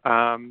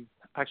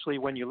 Actually,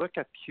 when you look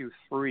at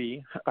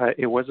Q3,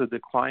 it was a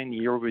decline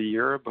year over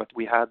year, but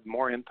we had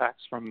more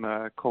impacts from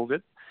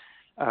COVID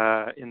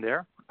in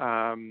there.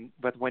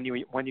 But when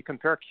you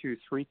compare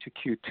Q3 to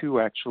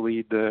Q2,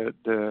 actually the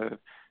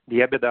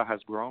EBITDA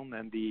has grown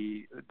and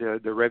the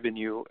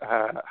revenue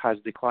has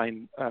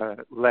declined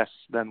less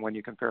than when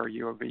you compare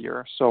year over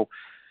year. So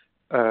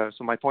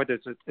my point is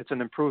it's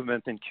an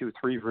improvement in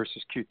Q3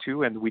 versus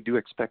Q2, and we do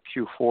expect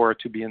Q4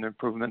 to be an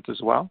improvement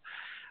as well.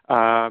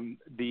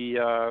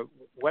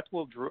 What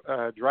will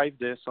drive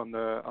this on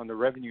the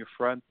revenue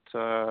front?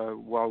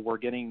 Well, we're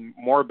getting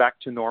more back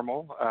to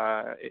normal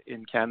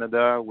in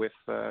Canada with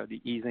the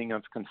easing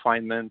of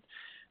confinement.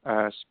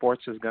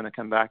 Sports is going to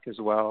come back as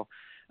well.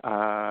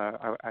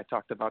 I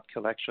talked about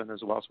collection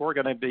as well. So we're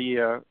going to be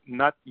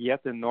not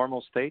yet in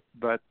normal state,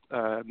 but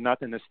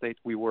not in the state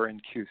we were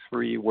in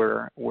Q3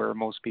 where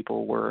most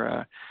people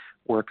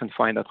were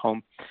confined at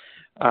home.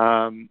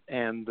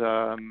 And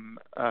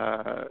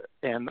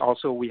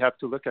also we have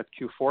to look at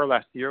Q4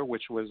 last year,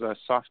 which was a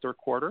softer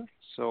quarter.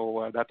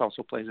 So that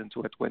also plays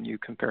into it when you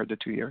compare the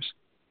 2 years.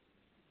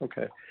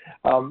 Okay.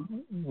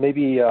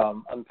 Maybe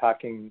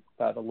unpacking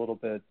that a little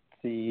bit,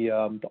 the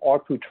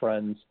ARPU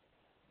trends,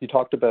 you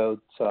talked about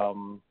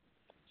some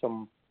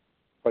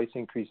price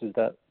increases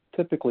that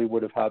typically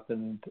would have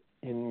happened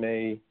in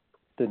May,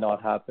 did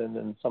not happen,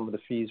 and some of the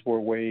fees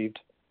were waived,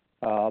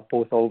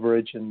 both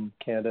overage in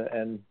Canada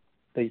and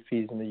late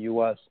fees in the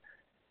U.S.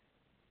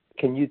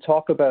 Can you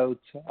talk about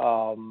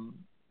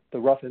the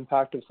rough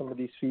impact of some of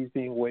these fees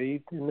being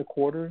waived in the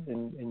quarter,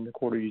 in the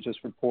quarter you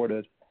just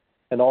reported,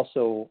 and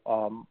also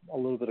a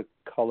little bit of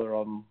color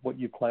on what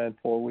you plan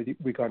for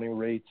regarding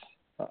rates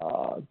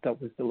that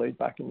was delayed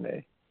back in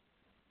May?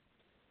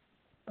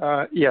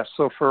 Yes.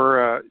 So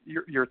for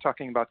you're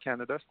talking about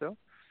Canada still?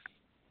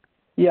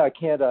 Yeah,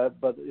 Canada,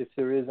 but if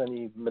there is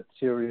any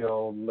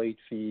material late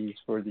fees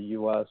for the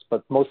U.S.,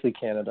 but mostly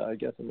Canada, I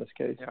guess, in this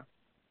case.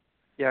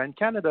 Yeah, in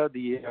Canada,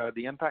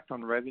 the impact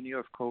on revenue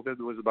of COVID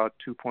was about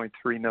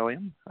 2.3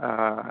 million.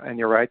 And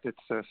you're right,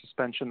 it's a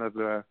suspension of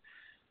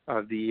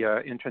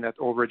the internet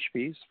overage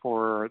fees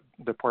for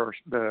the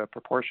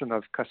proportion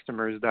of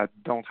customers that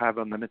don't have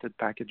unlimited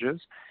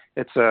packages.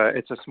 It's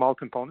a small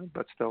component,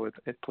 but still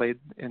it played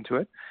into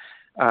it.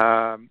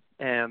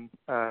 And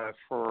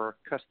for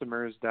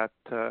customers that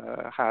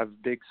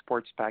have big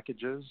sports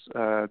packages,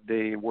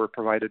 they were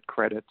provided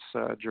credits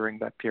during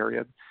that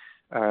period,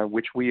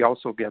 which we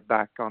also get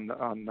back on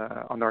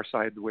our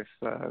side with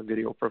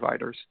video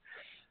providers.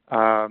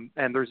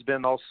 And there's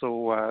been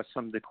also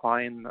some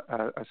decline,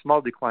 a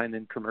small decline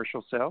in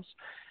commercial sales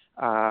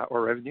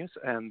or revenues,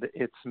 and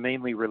it's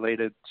mainly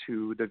related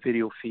to the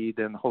video feed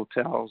in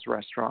hotels,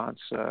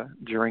 restaurants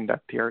during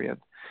that period.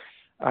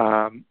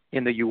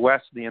 In the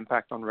U.S., the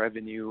impact on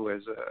revenue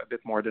is a bit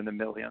more than $1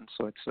 million,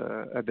 so it's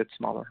a bit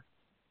smaller.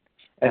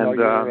 And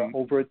your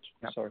overage?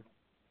 Yeah. Sorry.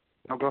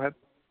 No, go ahead.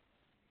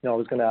 No, I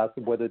was going to ask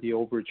whether the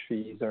overage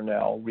fees are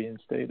now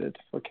reinstated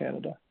for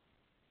Canada.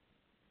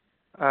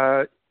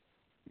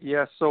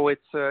 Yeah, so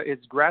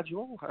it's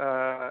gradual,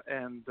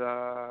 and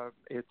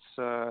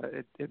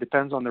it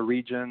depends on the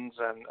regions,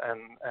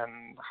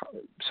 and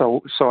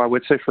so I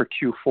would say for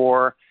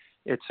Q4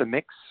 it's a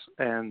mix,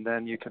 and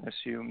then you can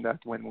assume that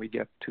when we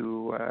get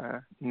to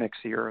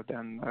next year,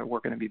 then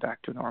we're going to be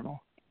back to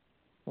normal.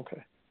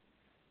 Okay.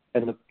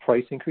 And the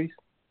price increase?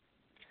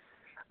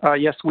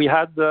 Yes, we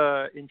had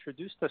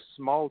introduced a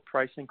small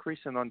price increase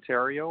in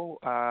Ontario,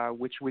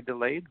 which we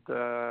delayed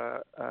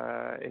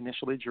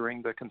initially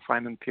during the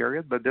confinement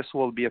period, but this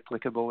will be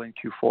applicable in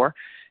Q4.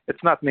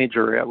 It's not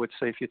major. I would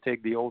say if you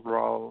take the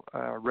overall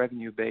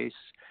revenue base,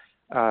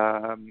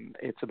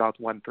 it's about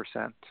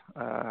 1%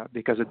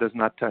 because it does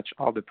not touch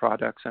all the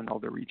products and all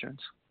the regions.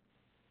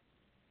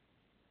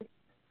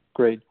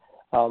 Great.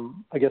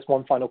 I guess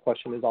one final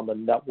question is on the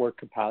network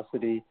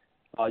capacity.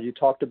 You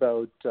talked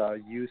about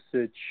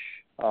usage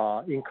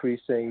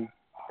increasing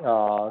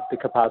the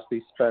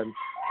capacity spend.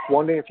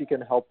 Wondering if you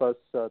can help us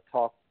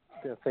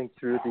think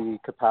through the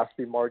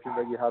capacity margin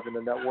that you have in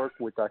the network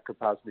with that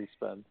capacity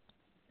spend.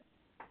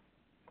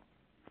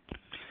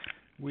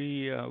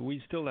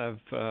 We still have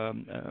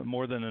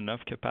more than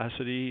enough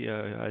capacity,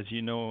 as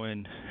you know,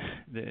 and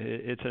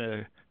it's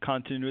a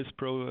continuous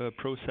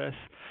process.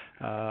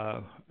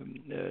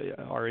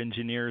 Our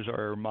engineers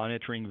are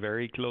monitoring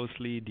very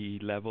closely the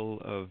level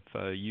of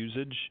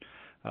usage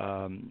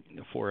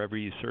for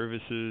every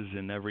services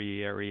in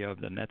every area of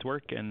the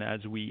network, and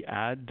as we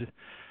add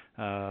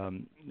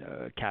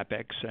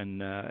capex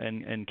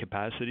and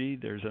capacity,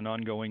 there's an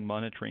ongoing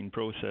monitoring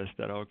process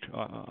that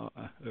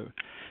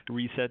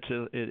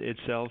resets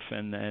itself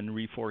and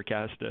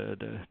reforecast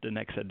the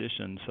next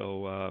addition.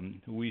 So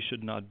we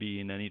should not be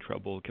in any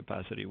trouble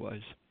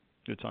capacity-wise.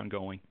 It's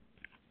ongoing.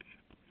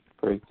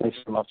 Great. Thanks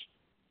so much.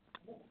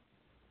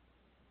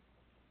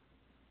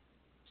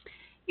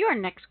 Your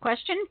next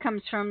question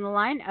comes from the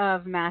line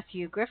of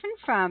Matthew Griffin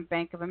from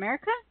Bank of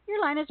America.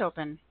 Your line is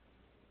open.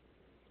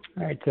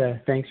 All right.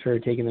 Thanks for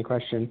taking the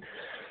question.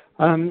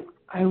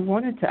 I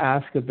wanted to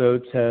ask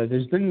about,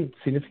 there's been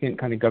significant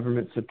kind of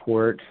government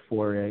support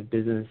for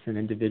business and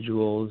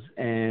individuals,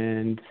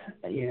 and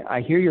I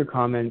hear your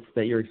comments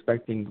that you're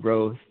expecting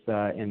growth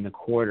in the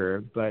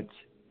quarter, but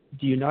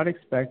do you not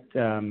expect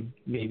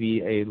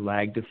maybe a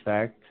lagged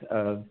effect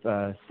of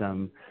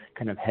some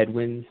kind of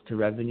headwinds to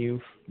revenue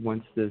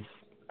once this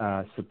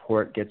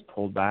support gets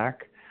pulled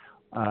back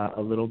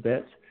a little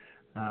bit?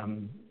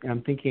 I'm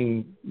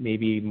thinking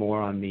maybe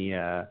more on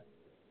the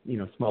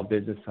small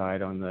business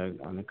side, on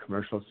the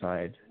commercial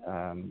side,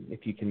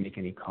 if you can make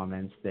any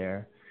comments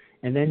there.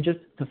 And then just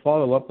to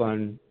follow up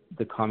on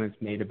the comments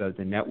made about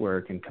the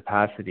network and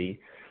capacity,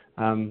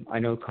 I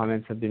know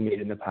comments have been made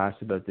in the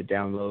past about the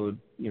download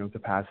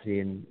capacity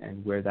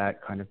and where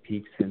that kind of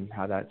peaks and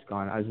how that's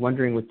gone. I was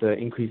wondering, with the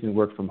increase in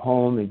work from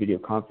home and video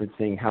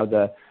conferencing, how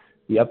the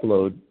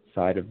upload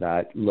side of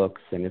that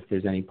looks, and if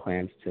there's any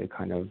plans to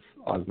kind of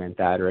augment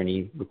that, or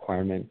any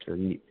requirement or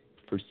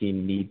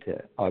foreseen need to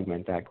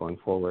augment that going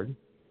forward.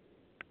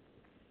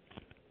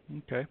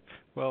 Okay.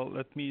 Well,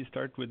 let me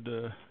start with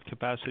the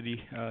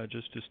capacity,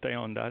 just to stay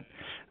on that.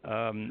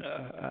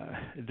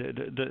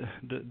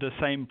 The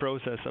same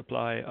process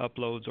apply,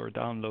 uploads or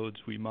downloads.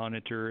 We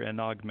monitor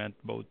and augment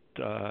both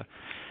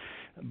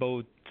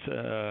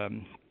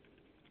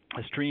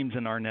streams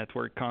in our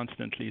network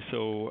constantly.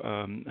 So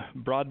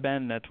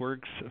broadband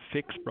networks,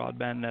 fixed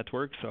broadband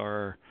networks,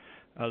 are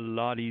a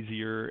lot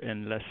easier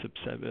and less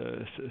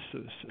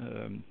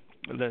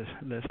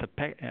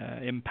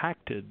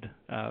impacted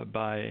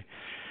by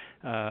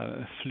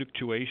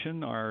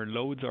fluctuation. Our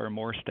loads are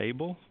more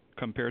stable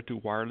compared to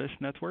wireless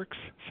networks.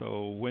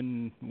 So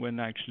when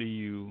actually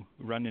you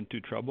run into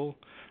trouble,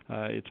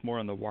 it's more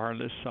on the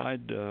wireless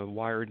side.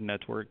 Wired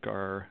network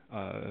are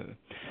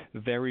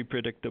very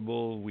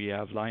predictable. We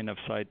have line of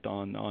sight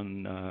on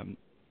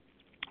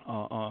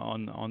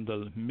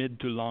the mid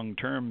to long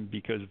term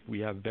because we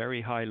have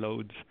very high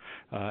loads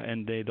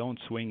and they don't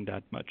swing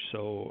that much.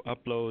 So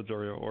uploads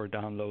or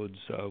downloads,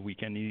 we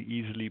can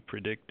easily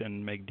predict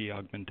and make the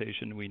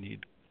augmentation we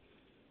need.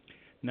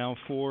 Now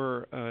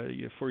for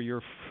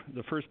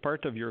the first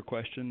part of your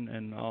question,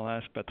 and I'll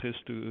ask Patrice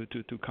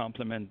to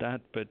complement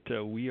that, but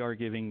we are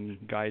giving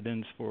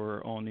guidance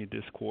for only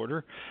this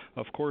quarter.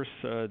 Of course,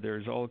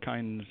 there's all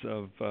kinds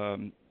of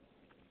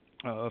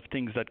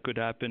things that could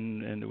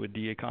happen, and with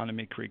the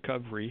economic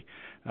recovery,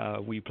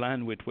 we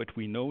plan with what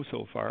we know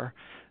so far.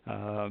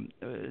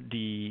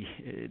 The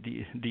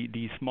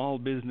small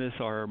business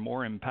are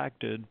more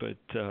impacted, but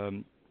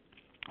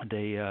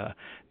they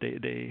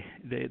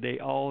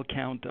all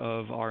count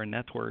of our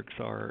networks,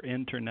 our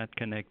internet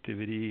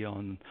connectivity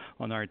on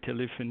our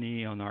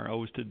telephony, on our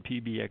hosted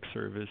PBX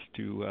service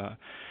to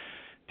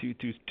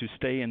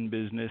stay in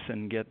business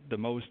and get the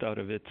most out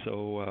of it.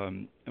 So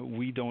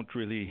we don't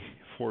really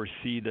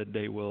foresee that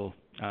they will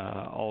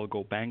all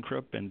go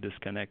bankrupt and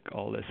disconnect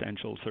all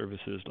essential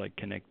services like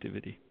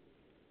connectivity.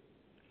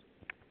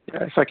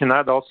 Yeah, if I can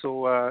add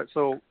also,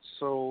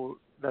 so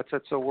that's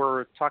it. So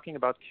we're talking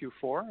about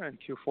Q4, and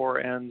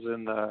Q4 ends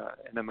in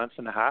a month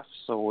and a half.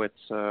 So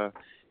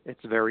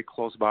it's very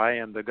close by,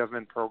 and the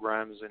government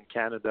programs in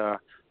Canada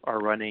are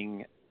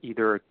running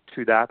either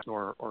to that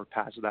or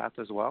past that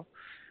as well.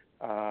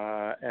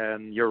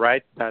 And you're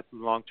right that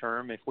long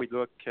term, if we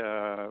look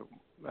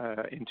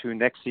into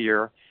next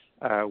year,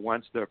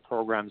 once the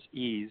programs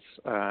ease,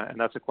 and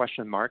that's a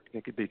question mark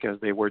because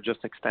they were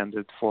just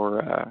extended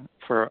for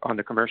on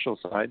the commercial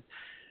side.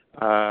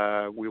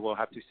 We will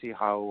have to see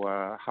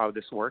how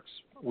this works.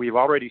 We've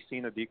already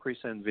seen a decrease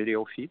in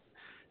video feed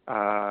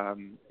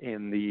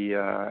in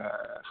the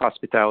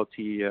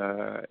hospitality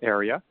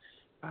area.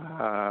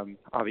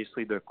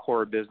 Obviously, the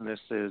core business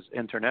is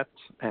internet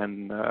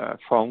and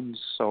phones.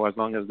 So as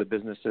long as the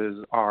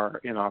businesses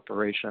are in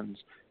operations,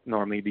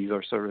 normally these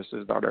are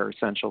services that are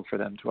essential for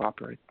them to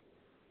operate.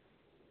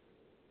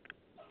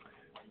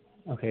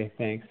 Okay,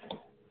 thanks.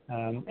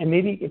 And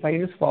maybe if I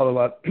can just follow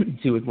up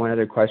too with one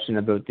other question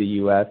about the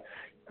U.S.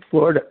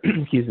 Florida,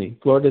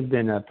 Florida's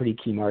been a pretty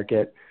key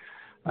market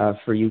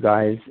for you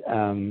guys.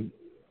 I'm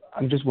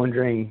just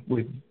wondering,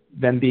 with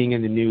them being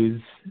in the news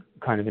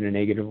kind of in a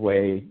negative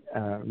way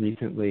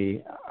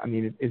recently, I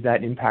mean, is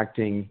that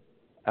impacting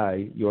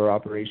your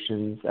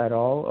operations at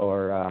all,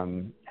 or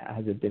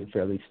has it been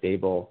fairly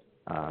stable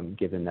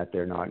given that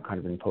they're not kind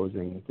of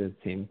imposing the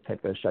same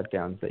type of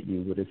shutdowns that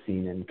you would have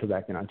seen in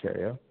Quebec and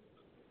Ontario?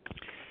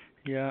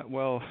 Yeah,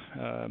 well,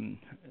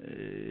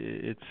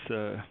 it's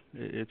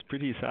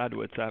pretty sad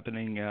what's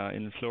happening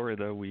in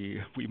Florida.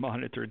 We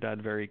monitor that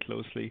very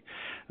closely,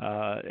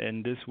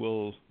 and this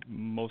will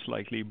most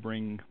likely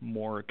bring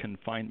more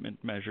confinement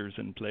measures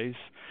in place.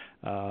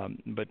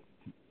 But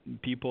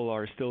people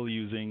are still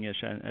using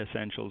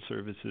essential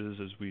services,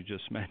 as we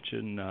just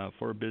mentioned,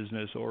 for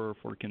business or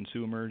for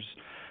consumers.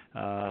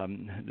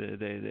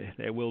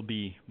 They will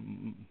be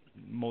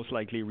most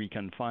likely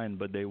reconfined,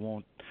 but they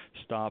won't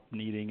stop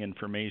needing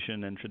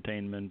information,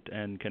 entertainment,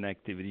 and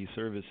connectivity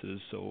services.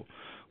 So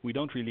we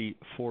don't really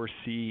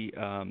foresee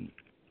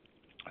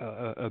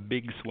a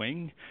big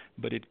swing,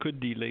 but it could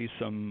delay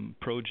some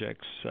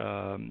projects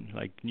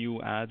like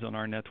new ads on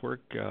our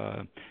network.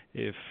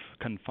 If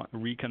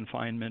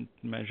reconfinement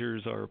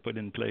measures are put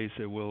in place,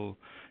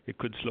 it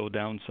could slow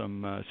down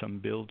some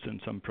builds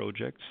and some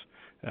projects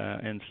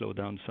and slow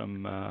down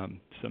some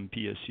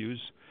PSUs.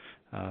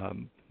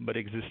 But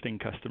existing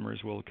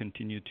customers will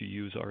continue to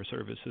use our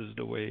services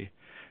the way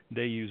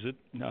they use it.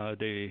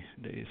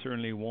 They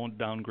certainly won't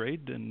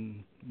downgrade,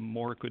 and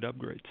more could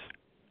upgrade.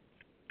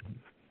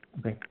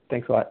 Okay,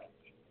 thanks a lot.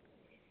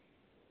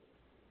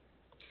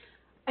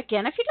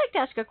 Again, if you'd like to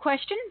ask a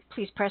question,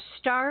 please press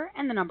star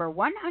and the number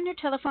 1 on your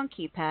telephone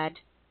keypad.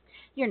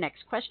 Your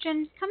next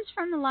question comes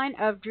from the line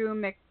of Drew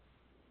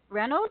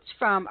McReynolds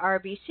from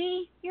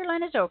RBC. Your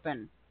line is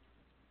open.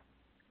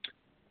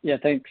 Yeah,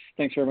 thanks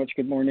very much.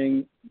 Good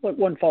morning.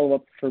 One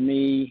follow-up for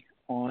me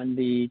on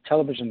the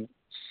television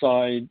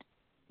side.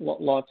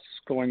 Lots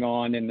going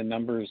on in the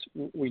numbers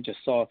we just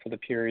saw for the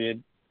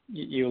period.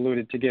 You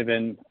alluded to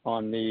giving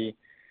on the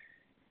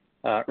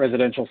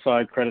residential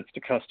side credits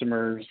to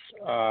customers,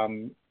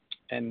 and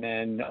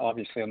then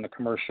obviously on the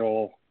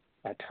commercial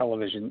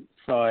television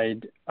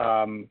side,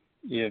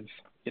 you've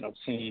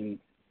seen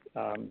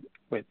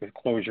with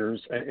closures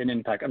an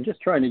impact. I'm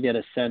just trying to get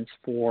a sense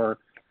for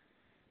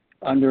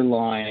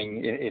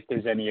underlying if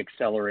there's any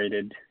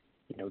accelerated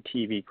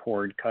TV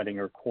cord cutting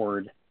or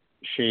cord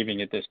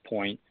shaving at this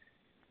point,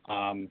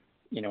 as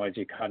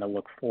you kind of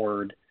look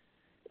forward.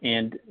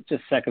 And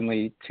just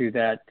secondly to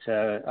that,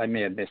 I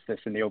may have missed this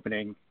in the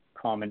opening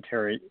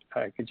commentary.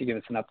 Could you give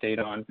us an update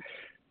on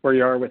where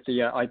you are with the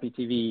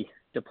IPTV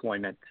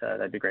deployment?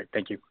 That'd be great.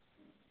 Thank you.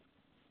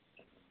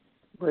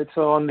 Right.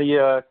 So on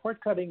the cord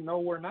cutting, no,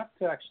 we're not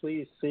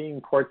actually seeing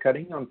cord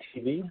cutting on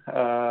TV.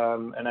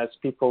 And as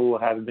people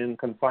have been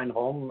confined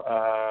home,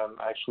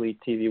 actually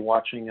TV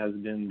watching has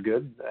been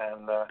good,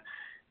 and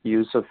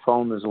use of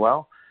phone as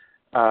well.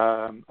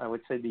 I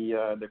would say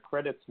the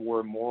credits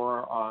were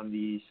more on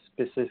the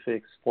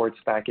specific sports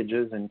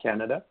packages in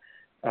Canada,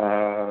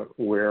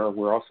 where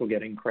we're also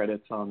getting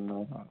credits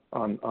on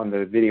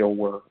the video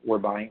we're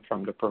buying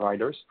from the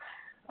providers.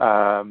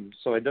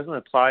 So it doesn't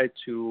apply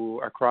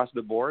to across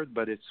the board,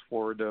 but it's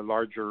for the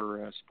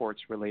larger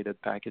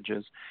sports-related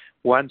packages.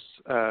 Once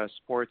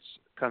sports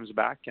comes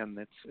back, and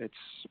it's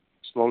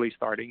slowly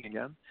starting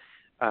again,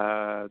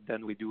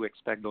 then we do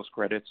expect those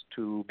credits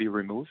to be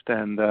removed,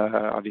 and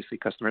obviously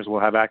customers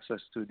will have access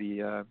to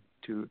the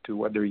to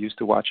what they're used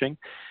to watching,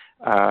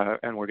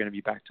 and we're going to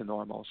be back to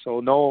normal. So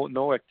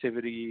no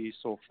activity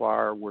so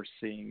far we're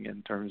seeing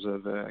in terms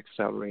of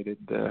accelerated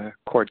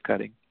cord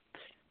cutting.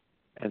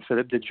 And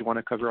Philip, did you want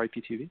to cover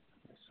IPTV?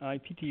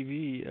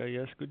 IPTV,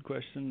 yes, good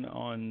question.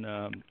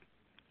 On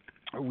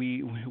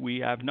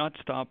we have not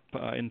stopped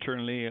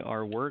internally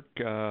our work.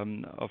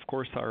 Of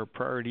course, our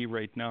priority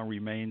right now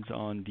remains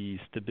on the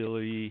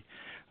stability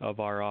of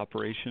our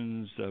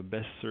operations,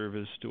 best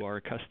service to our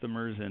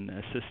customers, and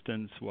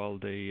assistance while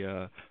they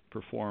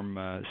perform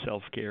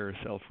self-care,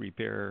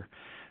 self-repair,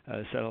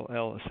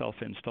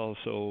 self-install.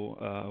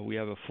 So we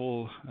have a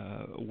full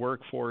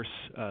workforce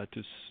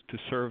to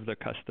serve the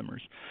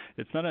customers.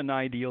 It's not an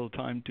ideal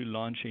time to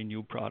launch a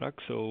new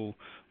product, so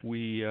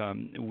we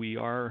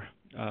are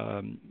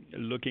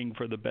looking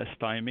for the best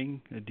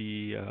timing.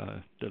 The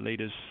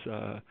latest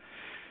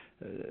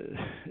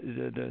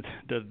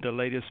the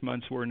latest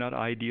months were not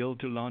ideal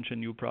to launch a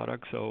new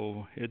product,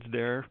 so it's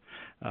there,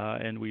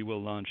 and we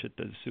will launch it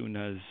as soon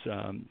as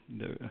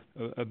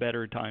a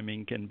better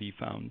timing can be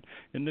found.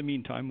 In the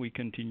meantime, we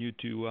continue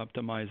to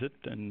optimize it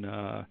and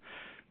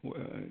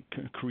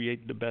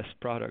create the best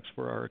products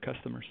for our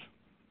customers.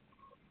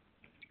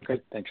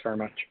 Great, thanks very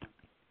much.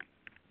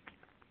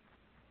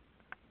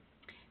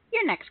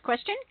 Your next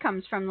question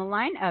comes from the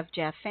line of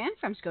Jeff Fan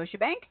from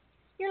Scotiabank.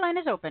 Your line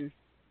is open.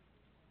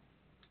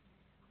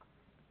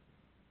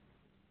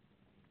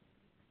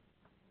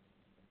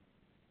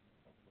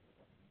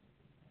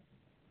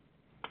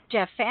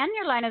 Jeff Fan,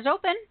 your line is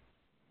open.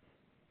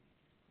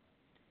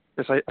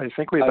 Yes, I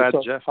think we've had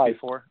Jeff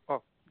before.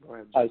 Oh, go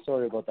ahead. Hi,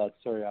 sorry about that.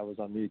 Sorry, I was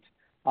on mute.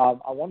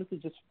 I wanted to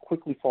just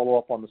quickly follow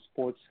up on the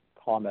sports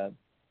comment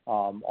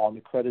on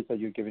the credits that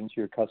you're giving to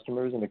your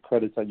customers and the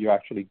credits that you're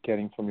actually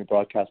getting from your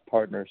broadcast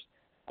partners.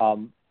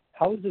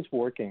 How is this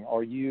working?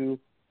 Are you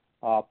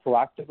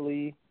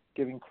proactively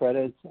giving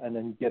credits and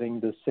then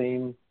getting the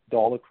same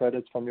dollar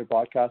credits from your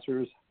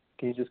broadcasters?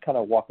 Can you just kind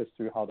of walk us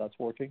through how that's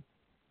working?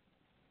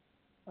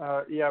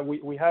 Yeah,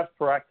 we have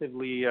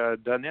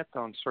proactively done it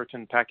on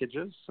certain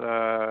packages,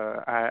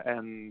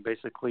 and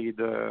basically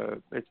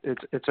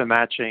it's a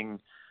matching.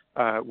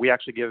 We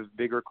actually give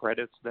bigger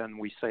credits than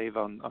we save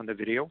on the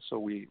video, so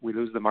we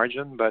lose the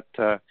margin, but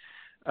that's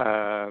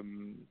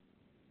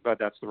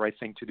the right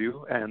thing to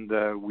do. And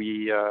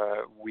we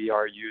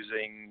are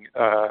using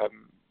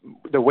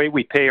the way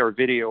we pay our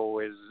video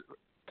is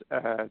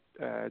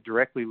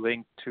directly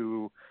linked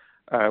to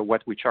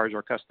what we charge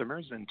our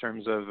customers in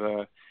terms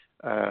of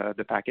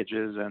the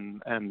packages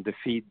and the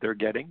feed they're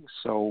getting.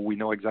 So we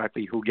know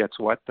exactly who gets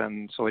what,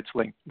 and so it's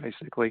linked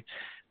basically.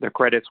 The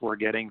credits we're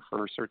getting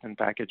for certain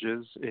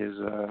packages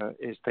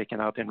is taken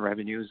out in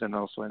revenues and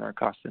also in our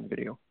cost in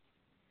video.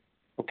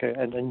 Okay,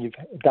 and then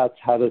that's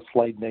had a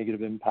slight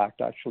negative impact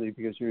actually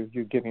because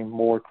you're giving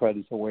more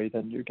credits away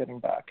than you're getting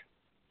back.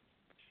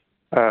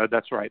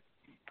 That's right.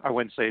 I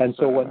wouldn't say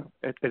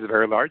it's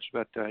very large,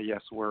 but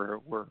yes, we're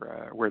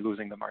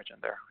losing the margin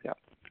there. Yeah.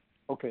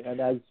 Okay, and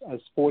as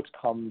sports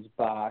comes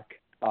back,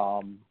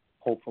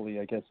 hopefully,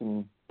 I guess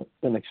in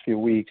the next few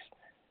weeks,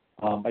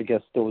 I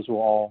guess those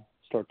will all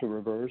start to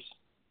reverse.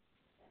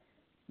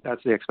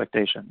 That's the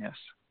expectation. Yes.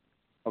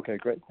 Okay,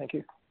 great. Thank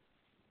you.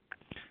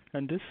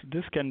 And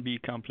this can be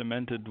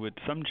complemented with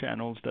some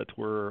channels that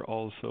were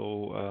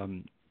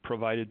also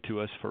provided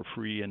to us for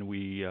free, and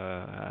we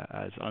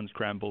as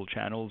unscrambled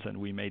channels, and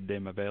we made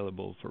them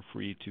available for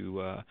free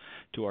to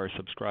our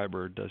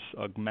subscriber, thus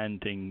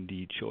augmenting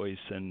the choice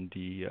and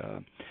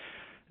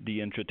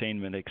the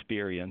entertainment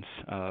experience.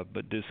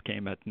 But this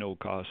came at no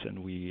cost,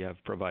 and we have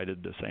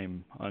provided the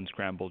same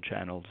unscrambled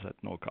channels at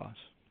no cost.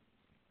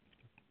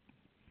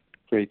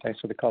 Great, thanks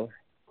for the color.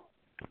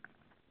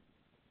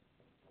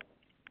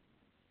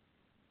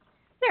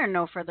 There are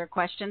no further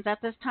questions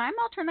at this time.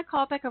 I'll turn the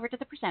call back over to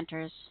the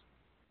presenters.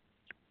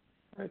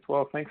 All right.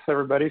 Well, thanks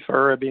everybody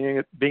for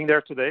being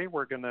there today.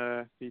 We're going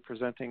to be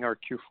presenting our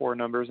Q4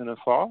 numbers in the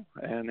fall,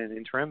 and in the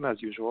interim,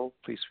 as usual,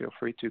 please feel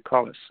free to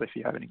call us if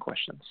you have any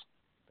questions.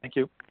 Thank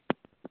you.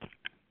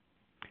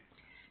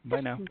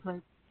 Bye now.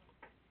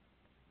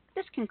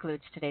 This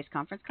concludes today's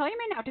conference call. You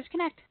may now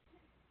disconnect.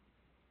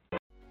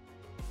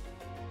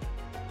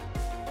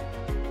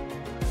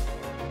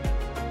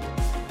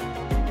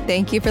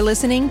 Thank you for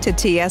listening to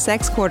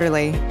TSX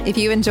Quarterly. If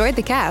you enjoyed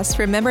the cast,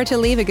 remember to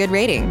leave a good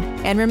rating.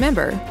 And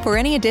remember, for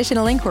any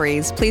additional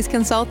inquiries, please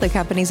consult the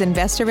company's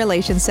investor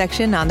relations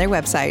section on their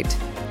website.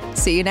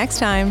 See you next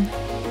time.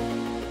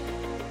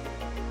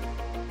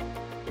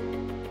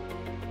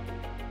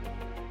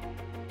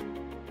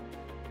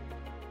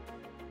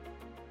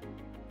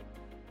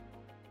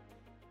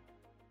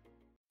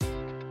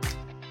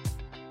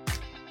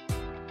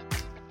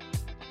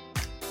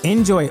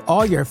 Enjoy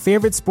all your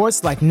favorite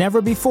sports like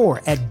never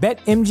before at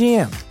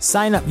BetMGM.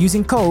 Sign up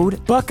using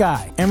code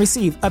Buckeye and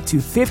receive up to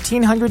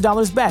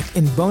 $1,500 back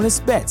in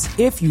bonus bets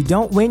if you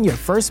don't win your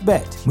first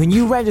bet. When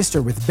you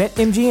register with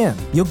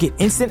BetMGM, you'll get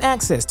instant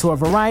access to a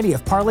variety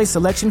of parlay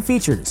selection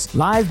features,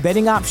 live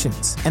betting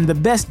options, and the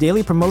best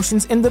daily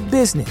promotions in the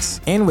business.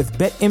 And with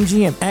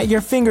BetMGM at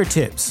your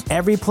fingertips,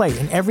 every play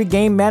and every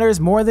game matters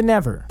more than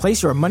ever.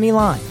 Place your money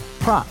line,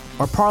 prop,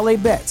 or parlay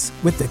bets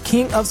with the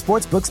king of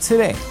sportsbooks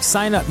today.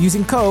 Sign up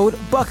using code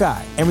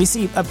Buckeye and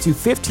receive up to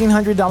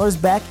 $1,500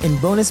 back in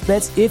bonus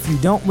bets if you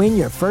don't win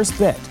your first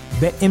bet.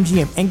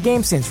 BetMGM and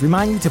GameSense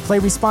remind you to play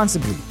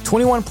responsibly.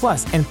 21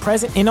 plus and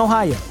present in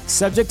Ohio,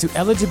 subject to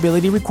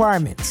eligibility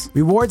requirements.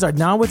 Rewards are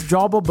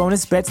non-withdrawable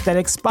bonus bets that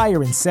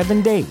expire in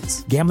 7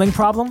 days. Gambling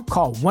problem?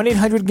 Call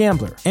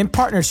 1-800-GAMBLER. In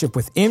partnership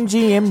with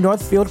MGM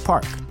Northfield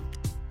Park.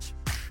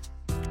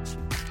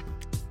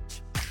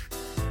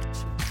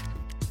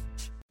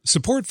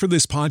 Support for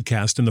this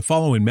podcast and the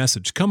following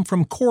message come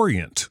from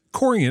Corient.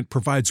 Corient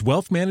provides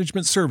wealth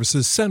management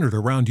services centered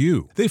around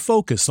you. They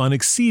focus on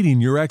exceeding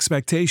your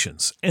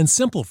expectations and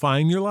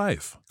simplifying your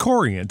life.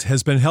 Corient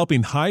has been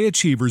helping high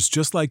achievers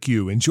just like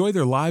you enjoy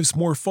their lives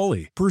more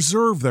fully,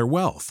 preserve their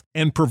wealth,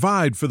 and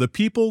provide for the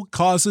people,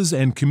 causes,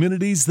 and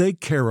communities they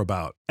care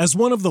about. As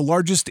one of the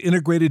largest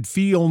integrated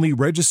fee-only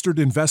registered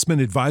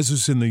investment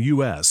advisors in the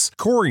U.S.,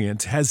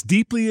 Corient has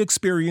deeply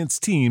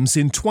experienced teams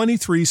in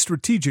 23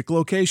 strategic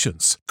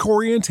locations.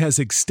 Corient has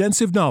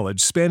extensive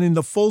knowledge spanning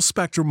the full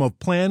spectrum of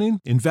planning,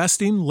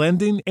 investing,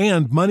 lending,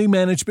 and money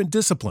management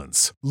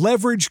disciplines.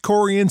 Leverage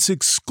Corient's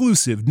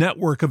exclusive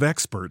network of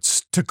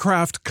experts to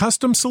craft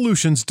custom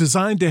solutions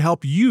designed to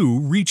help you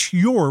reach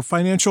your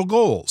financial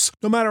goals,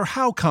 no matter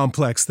how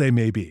complex they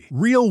may be.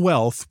 Real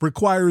wealth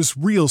requires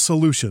real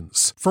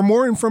solutions. For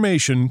more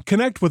information,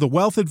 connect with a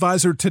wealth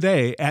advisor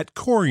today at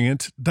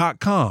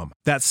Corient.com.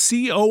 That's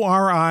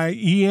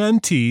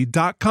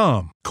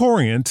Corient.com.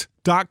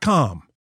 Corient.com.